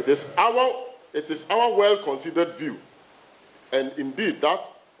 It is our well-considered view, and indeed that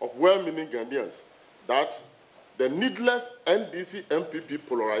of well-meaning Ghanaians, that the needless NDC-MPP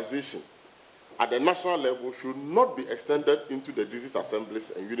polarization at the national level should not be extended into the district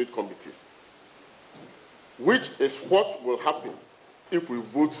assemblies and unit committees, which is what will happen if we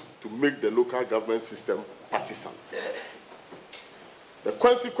vote to make the local government system partisan. The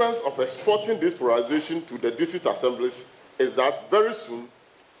consequence of exporting this polarization to the district assemblies is that very soon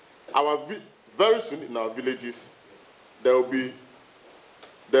in our villages there will be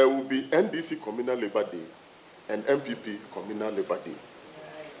NDC Communal Labour Day and MPP Communal Labour Day.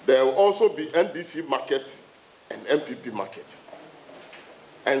 There will also be NDC market and MPP market,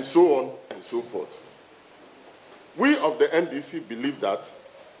 and so on and so forth. We of the NDC believe that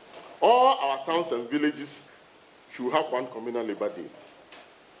all our towns and villages should have one Communal Labour Day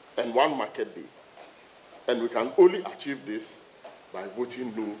and one market day. And we can only achieve this by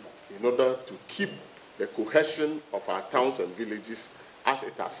voting no in order to keep the cohesion of our towns and villages as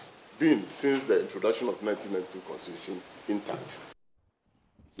it has been since the introduction of 1992 Constitution intact.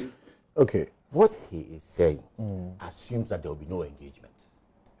 Okay. What he is saying assumes that there will be no engagement.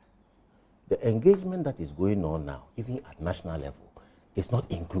 The engagement that is going on now, even at national level, is not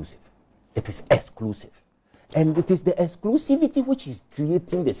inclusive. It is exclusive. And it is the exclusivity which is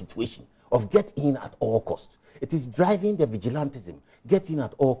creating the situation of get in at all costs. It is driving the vigilantism, get in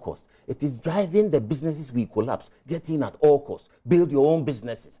at all costs. It is driving the businesses we collapse, get in at all costs, build your own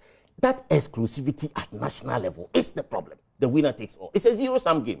businesses. That exclusivity at national level is the problem. The winner takes all. It's a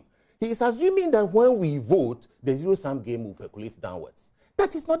zero-sum game. He is assuming that when we vote, the zero-sum game will percolate downwards.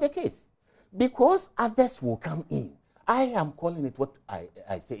 That is not the case, because others will come in. I am calling it what I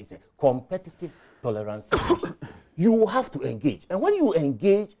say is a competitive tolerance situation. You have to engage. And when you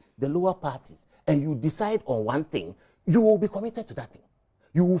engage the lower parties and you decide on one thing, you will be committed to that thing.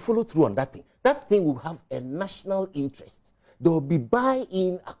 You will follow through on that thing. That thing will have a national interest. There will be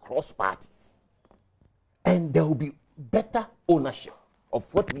buy-in across parties. And there will be better ownership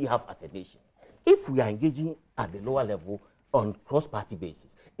of what we have as a nation. If we are engaging at the lower level on cross-party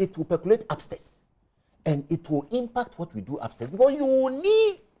basis, it will percolate upstairs. And it will impact what we do upstairs, because you will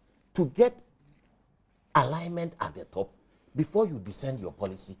need to get alignment at the top before you descend your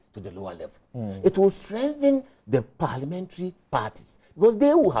policy to the lower level. It will strengthen the parliamentary parties, because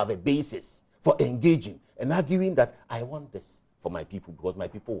they will have a basis for engaging and arguing that I want this for my people because my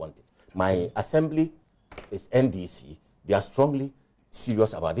people want it. My assembly is NDC. They are strongly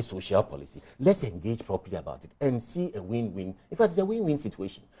serious about this social policy. Let's engage properly about it and see a win-win. In fact, it's a win-win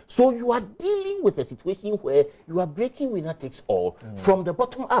situation. So you are dealing with a situation where you are breaking winner takes all from the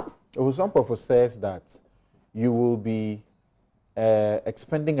bottom up. Ofosu Ampofo says that you will be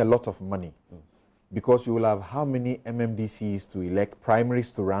expending a lot of money because you will have how many MMDCs to elect,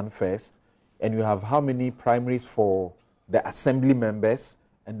 primaries to run first, and you have how many primaries for the assembly members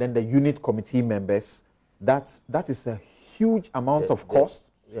and then the unit committee members. That is a huge amount of cost,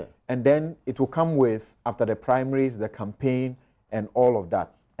 and then it will come with, after the primaries, the campaign and all of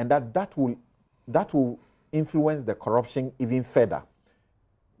that, and that will influence the corruption even further.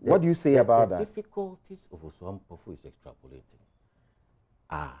 What do you say about that? The difficulties of Ofosu Ampofo is extrapolating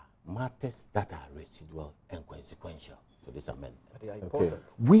are matters that are residual and consequential to this amendment. They are important.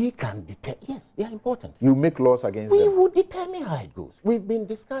 We can determine, yes, they are important. You make laws against them. We will determine how it goes. We've been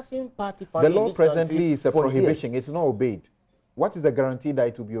discussing party funding. The law presently is a prohibition. Years. It's not obeyed. What is the guarantee that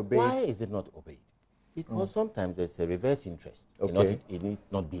it will be obeyed? Why is it not obeyed? Because sometimes there's a reverse interest Okay. in it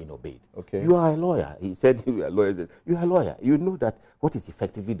not being obeyed. Okay. You are a lawyer. He said you are a lawyer. You are a lawyer. You know that what is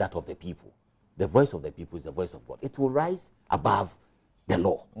effectively that of the people. The voice of the people is the voice of God. It will rise above the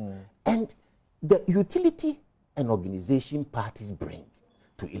law. And the utility and organization parties bring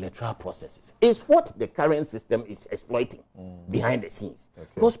to electoral processes is what the current system is exploiting behind the scenes.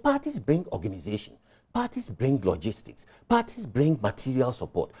 Because parties bring organization, parties bring logistics, parties bring material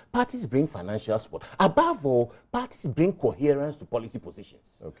support, parties bring financial support. Above all, parties bring coherence to policy positions.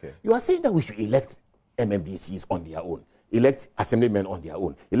 Okay. You are saying that we should elect MMDCs on their own, elect assemblymen on their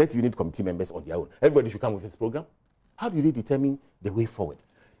own, elect unit committee members on their own. Everybody should come with this program. How do they determine the way forward?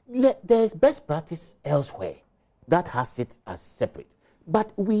 There's best practice elsewhere that has it as separate.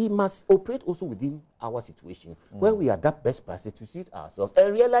 But we must operate also within our situation where we adapt best practice to suit ourselves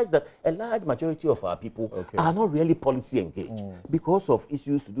and realize that a large majority of our people are not really policy engaged because of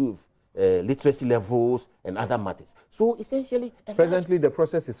issues to do with literacy levels and other matters. So essentially, presently the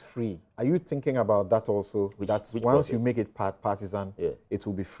process is free. Are you thinking about that also? Which Once process? you make it partisan, it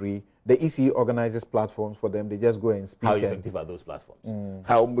will be free. The EC organizes platforms for them. They just go and speak. How effective are those platforms?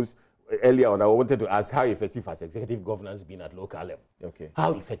 How much? Earlier on, I wanted to ask how effective has executive governance been at local level? Okay.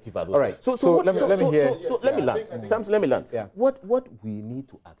 How effective are those? All right. So let me hear. So let me land. Sams, let me land. Yeah. What we need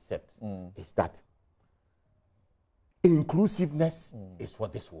to accept is that inclusiveness is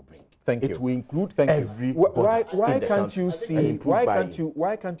what this will bring. Thank you. It will include Thank every. you. Why can't you see?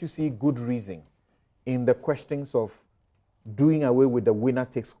 Why can't you see good reason in the questions of doing away with the winner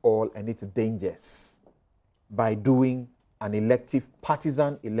takes all and its dangers by doing an elective,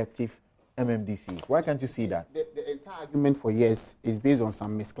 partisan elective MMDC? Why can't you see that? The entire argument for yes is based on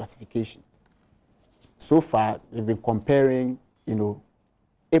some misclassification. So far, they've been comparing,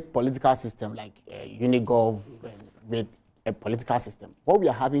 a political system like Unigov with a political system. What we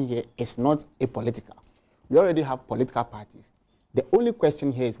are having here is not a political. We already have political parties. The only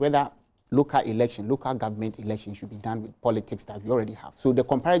question here is whether local government election should be done with politics that we already have. So the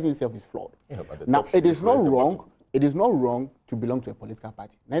comparison itself is flawed. Now, it is not wrong. It is not wrong to belong to a political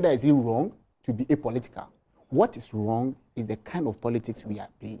party. Neither is it wrong to be apolitical. What is wrong is the kind of politics we are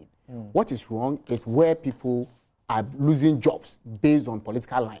playing. What is wrong is where people are losing jobs based on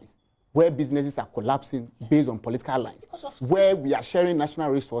political lines, where businesses are collapsing based on political lines, where we are sharing national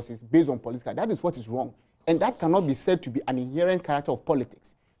resources based on political. That is what is wrong. And that cannot be said to be an inherent character of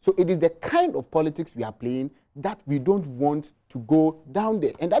politics. So it is the kind of politics we are playing that we don't want to go down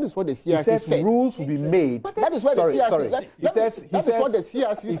there. And that is what the CRC said. Rules will be made. But that is what the CRC He says what the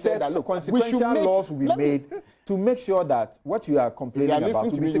CRC said. That, look, consequential laws will be made to make sure that what you are complaining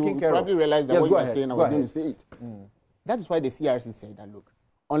about will be taken care of. Probably realize that what you are saying, I was going to say it. That is why the CRC said that, look,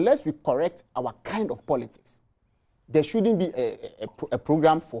 unless we correct our kind of politics, there shouldn't be a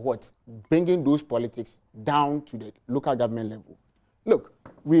program for what? Bringing those politics down to the local government level. Look,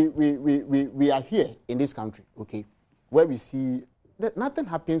 we are here in this country, okay, where we see that nothing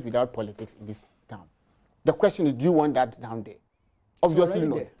happens without politics in this town. The question is, do you want that down there? Obviously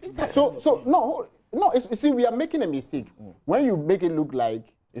not. So no, you see, we are making a mistake. When you make it look like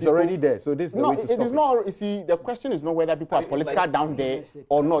it's already there, so this is the way to stop it. Is not. You see, the question is not whether people are political down there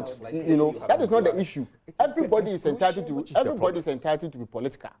or not. That is not the issue. Everybody is entitled to be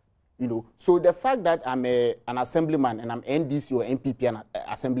political. So the fact that I'm an assemblyman and I'm NDC or NPP and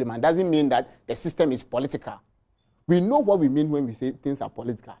assemblyman doesn't mean that the system is political. We know what we mean when we say things are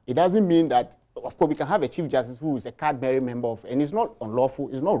political. It doesn't mean that, of course, we can have a chief justice who is a card-bearing member of, and it's not unlawful,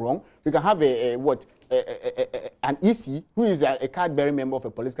 it's not wrong. We can have an EC who is a card-bearing member of a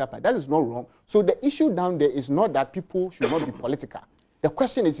political party. That is not wrong. So the issue down there is not that people should not be political. The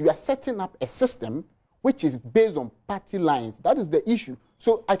question is, you are setting up a system which is based on party lines. That is the issue.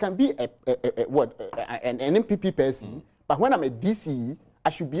 So I can be an MPP person, but when I'm a DCE, I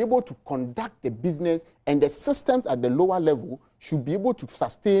should be able to conduct the business, and the systems at the lower level should be able to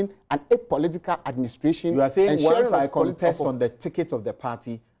sustain an apolitical administration. You are saying once I contest on the ticket of the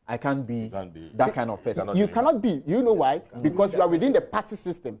party, I can't be that kind of person. You cannot be. You know why? Because you are within the party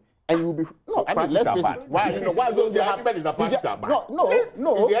system. And you'll be let's face it. Why don't they have? He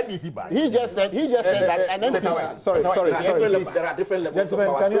just said that. And then sorry. There are different levels.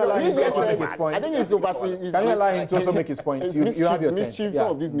 Gentlemen, can you allow him to also make his point? I think it's overseeing. Can you allow him to also make his point? You have your mischief. Some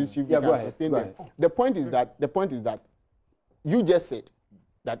of these mischief. Yeah, go ahead. The point is that you just said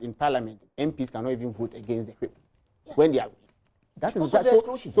that in Parliament MPs cannot even vote against the whip when they are. That is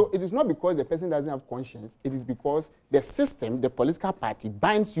so it is not because the person doesn't have conscience. It is because the system, the political party,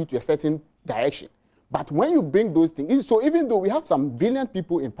 binds you to a certain direction. But when you bring those things, so even though we have some brilliant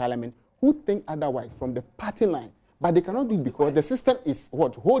people in Parliament who think otherwise from the party line, but they cannot do it because the system is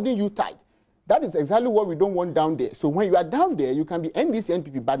holding you tight. That is exactly what we don't want down there. So when you are down there, you can be NDC,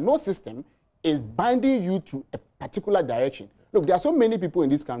 NPP, but no system is binding you to a particular direction. Look, there are so many people in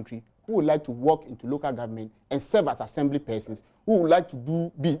this country who would like to walk into local government and serve as assembly persons, who would like to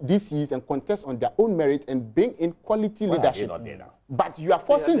be DCs and contest on their own merit and bring in quality leadership. But you are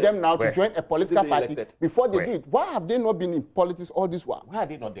forcing them now to join a political party before they do it. Why have they not been in politics all this while? Why are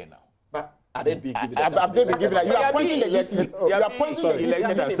they not there now? But are they being given Have they been given that? You are appointing the DC. You are appointing the DC.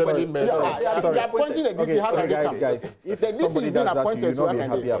 You are appointing the DC. How can they come? Guys, If the DC is being appointed, so how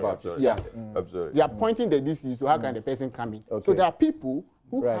can they? About it. Yeah. You are appointing the DC, so how can the person come in? So there are people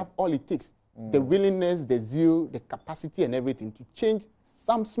who have all it takes, the willingness, the zeal, the capacity and everything to change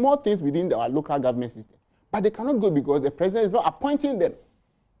some small things within our local government system. But they cannot go because the president is not appointing them.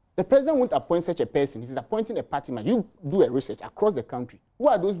 The president won't appoint such a person. He's appointing a party man. You do a research across the country. Who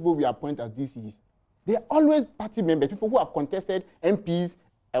are those people we appoint as DCs? They are always party members, people who have contested MPs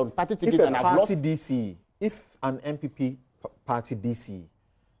on party tickets and have lost. If an MPP party DC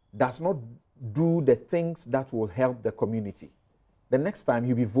does not do the things that will help the community, the next time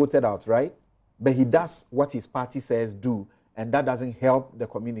he'll be voted out, right? But he does what his party says do, and that doesn't help the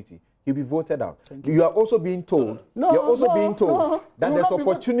community, he'll be voted out. You are also being told, that there's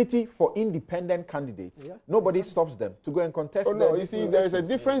opportunity for independent candidates. Yeah. Nobody stops them to go and contest. You see, there's a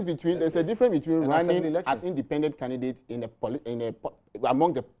difference between running as independent candidates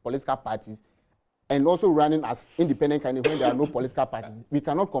among the political parties and also running as independent candidates when there are no political parties. We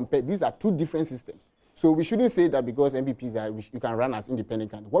cannot compare. These are two different systems. So we shouldn't say that because MPPs are, you can run as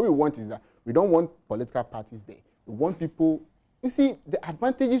independent candidates. What we want is that we don't want political parties there. We want people. You see, the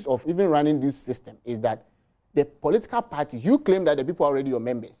advantages of even running this system is that the political parties, you claim that the people are already your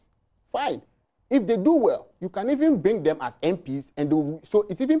members. Fine. If they do well, you can even bring them as MPs, and so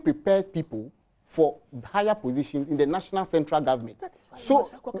it even prepares people for higher positions in the national central government. That is why you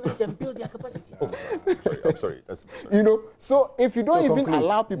must recognize and build their capacity. I'm sorry. You know, so if you don't even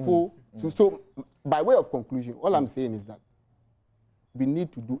allow people to, so by way of conclusion, all I'm saying is that we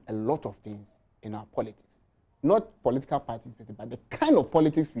need to do a lot of things in our politics. Not political parties, but the kind of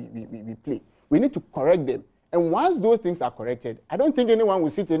politics we play. We need to correct them. And once those things are corrected, I don't think anyone will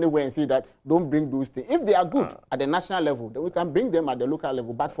sit anywhere and say that don't bring those things. If they are good at the national level, then we can bring them at the local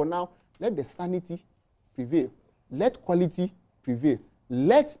level. But for now, let the sanity prevail. Let quality prevail.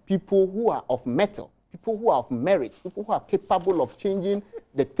 Let people who are of metal, people who are of merit, people who are capable of changing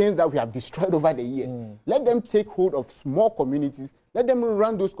the things that we have destroyed over the years, let them take hold of small communities. Let them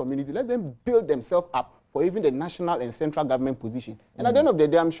run those communities. Let them build themselves up for even the national and central government position. And at the end of the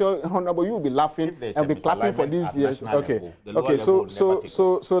day, I'm sure, Honorable, you will be laughing and be clapping for this years. Okay.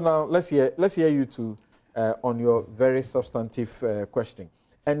 So now let's hear you two on your very substantive question.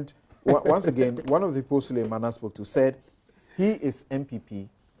 And once again, one of the people Suleimana spoke to said he is MPP,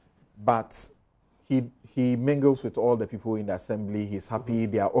 but he mingles with all the people in the assembly. He's happy.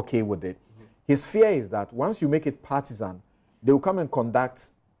 They are okay with it. His fear is that once you make it partisan, they will come and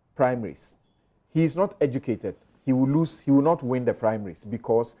conduct primaries. He is not educated. He will lose. He will not win the primaries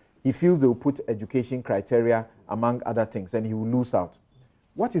because he feels they will put education criteria among other things, and he will lose out.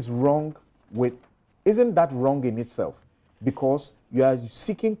 What is wrong with? Isn't that wrong in itself? Because you are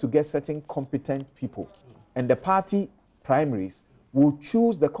seeking to get certain competent people, and the party primaries will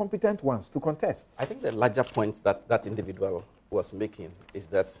choose the competent ones to contest. I think the larger point that individual was making is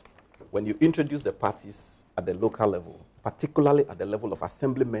that when you introduce the parties at the local level, particularly at the level of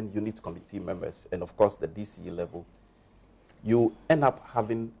assemblymen, unit committee members, and of course the DCE level, you end up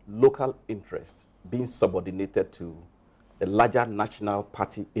having local interests being subordinated to the larger national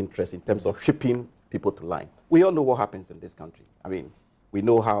party interests in terms of shipping people to line. We all know what happens in this country. I mean, we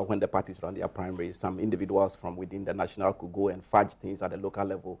know how when the parties run their primaries, some individuals from within the national could go and fudge things at the local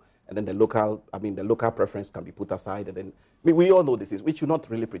level, and then the local preference can be put aside, and then we all know this is. We should not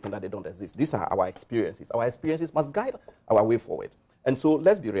really pretend that they don't exist. These are our experiences. Our experiences must guide our way forward. And so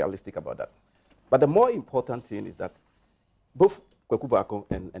let's be realistic about that. But the more important thing is that both Kweku Bako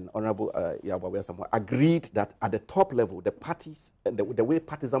and Honorable Yawawe Samoa agreed that at the top level, the parties and the way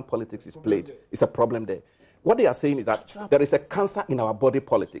partisan politics is played is a problem there. What they are saying is that there is a cancer in our body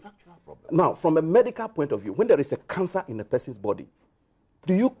politic. Now, from a medical point of view, when there is a cancer in a person's body,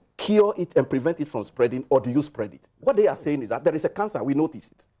 do you cure it and prevent it from spreading, or do you spread it? What they are saying is that there is a cancer, we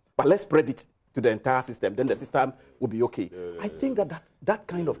notice it, but let's spread it to the entire system, then the system will be okay. I think that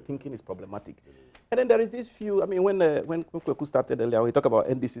kind of thinking is problematic. And then there is this view, I mean, when Kweku started earlier, we talked about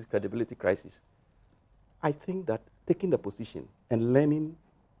NDC's credibility crisis. I think that taking the position and learning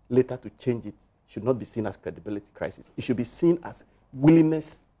later to change it should not be seen as credibility crisis. It should be seen as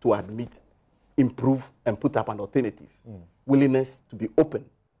willingness to admit, improve, and put up an alternative. Willingness to be open.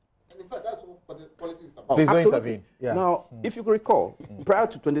 And in fact, that's what Please don't absolutely. intervene. Yeah. Now, if you recall, prior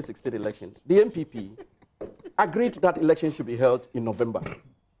to 2016 election, the MPP agreed that election should be held in November.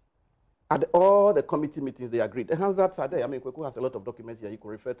 At all the committee meetings, they agreed. The hands-ups are there. I mean, Kweku has a lot of documents here. You could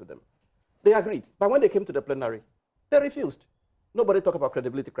refer to them. They agreed. But when they came to the plenary, they refused. Nobody talked about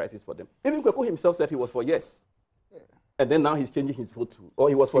credibility crisis for them. Even Kweku himself said he was for yes. Yeah. And then now he's changing his vote to, or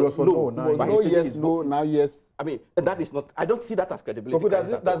he was for no. No, yes, no, now yes. I mean, and that is not, I don't see that as credibility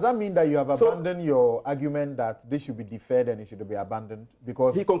crisis. Does that mean that you have abandoned your argument that this should be deferred and it should be abandoned?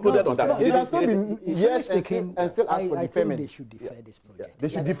 Because he concluded on that. No, it has not been yes and still ask for deferment. I think they should defer this project. They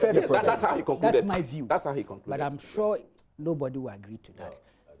should defer the project. That's how he concluded. That's my view. That's how he concluded. But I'm sure nobody will agree to that.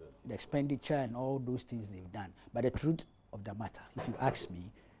 The expenditure and all those things they've done. But the truth of the matter, if you ask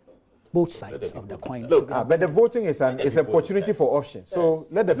me, both sides of the coin. Look, but the voting is an opportunity for options. So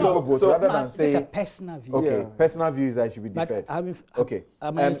let the people vote rather than say. It's a personal view. Okay, personal view is that it should be deferred. Okay.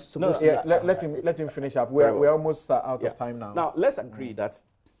 Let him finish up. We're almost out of time now. Now let's agree that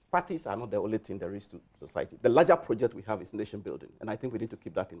parties are not the only thing there is to society. The larger project we have is nation building, and I think we need to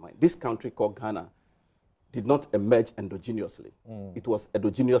keep that in mind. This country called Ghana did not emerge endogenously. It was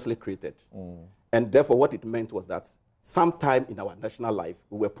endogenously created. And therefore what it meant was that sometime in our national life,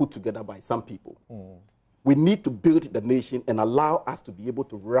 we were put together by some people. We need to build the nation and allow us to be able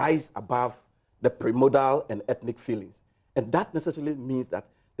to rise above the primordial and ethnic feelings. And that necessarily means that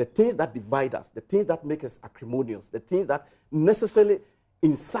the things that divide us, the things that make us acrimonious, the things that necessarily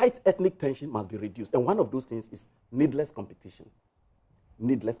incite ethnic tension must be reduced. And one of those things is needless competition.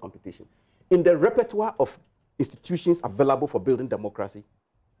 Needless competition. In the repertoire of institutions available for building democracy,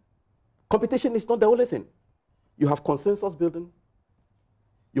 competition is not the only thing. You have consensus building,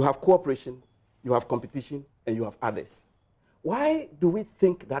 you have cooperation, you have competition, and you have others. Why do we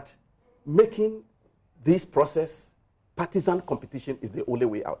think that making this process partisan competition is the only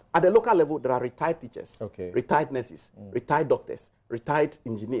way out? At the local level, there are retired teachers, retired nurses, retired doctors, retired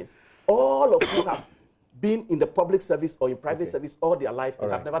engineers, all of whom have been in the public service or in private service all their life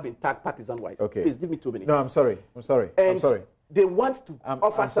and have never been tagged partisan-wise. Please give me 2 minutes. No, I'm sorry. They want to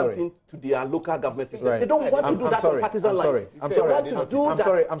offer something to their local government system. They don't want to do that on partisan lines. They want to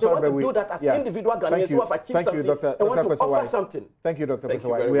do that as individual Ghanaians who have achieved something and want to offer something. Thank you, Dr.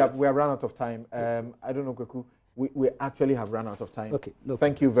 Pesawai. We have run out of time. I don't know, Kweku. We actually have run out of time. Okay. No,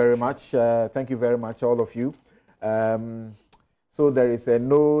 thank you very much. Thank you very much, all of you. So there is a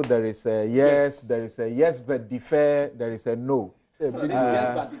no, there is a yes, there is a yes but defer, there is a no. Yes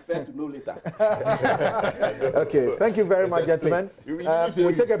but defer to no later. Okay, thank you very much, gentlemen.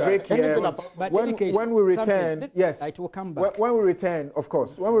 We'll take a break here. When we return, yes, it will come back. When we return, of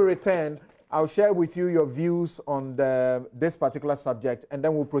course, when we return, I'll share with you your views on this particular subject, and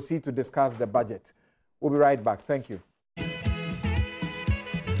then we'll proceed to discuss the budget. We'll be right back. Thank you.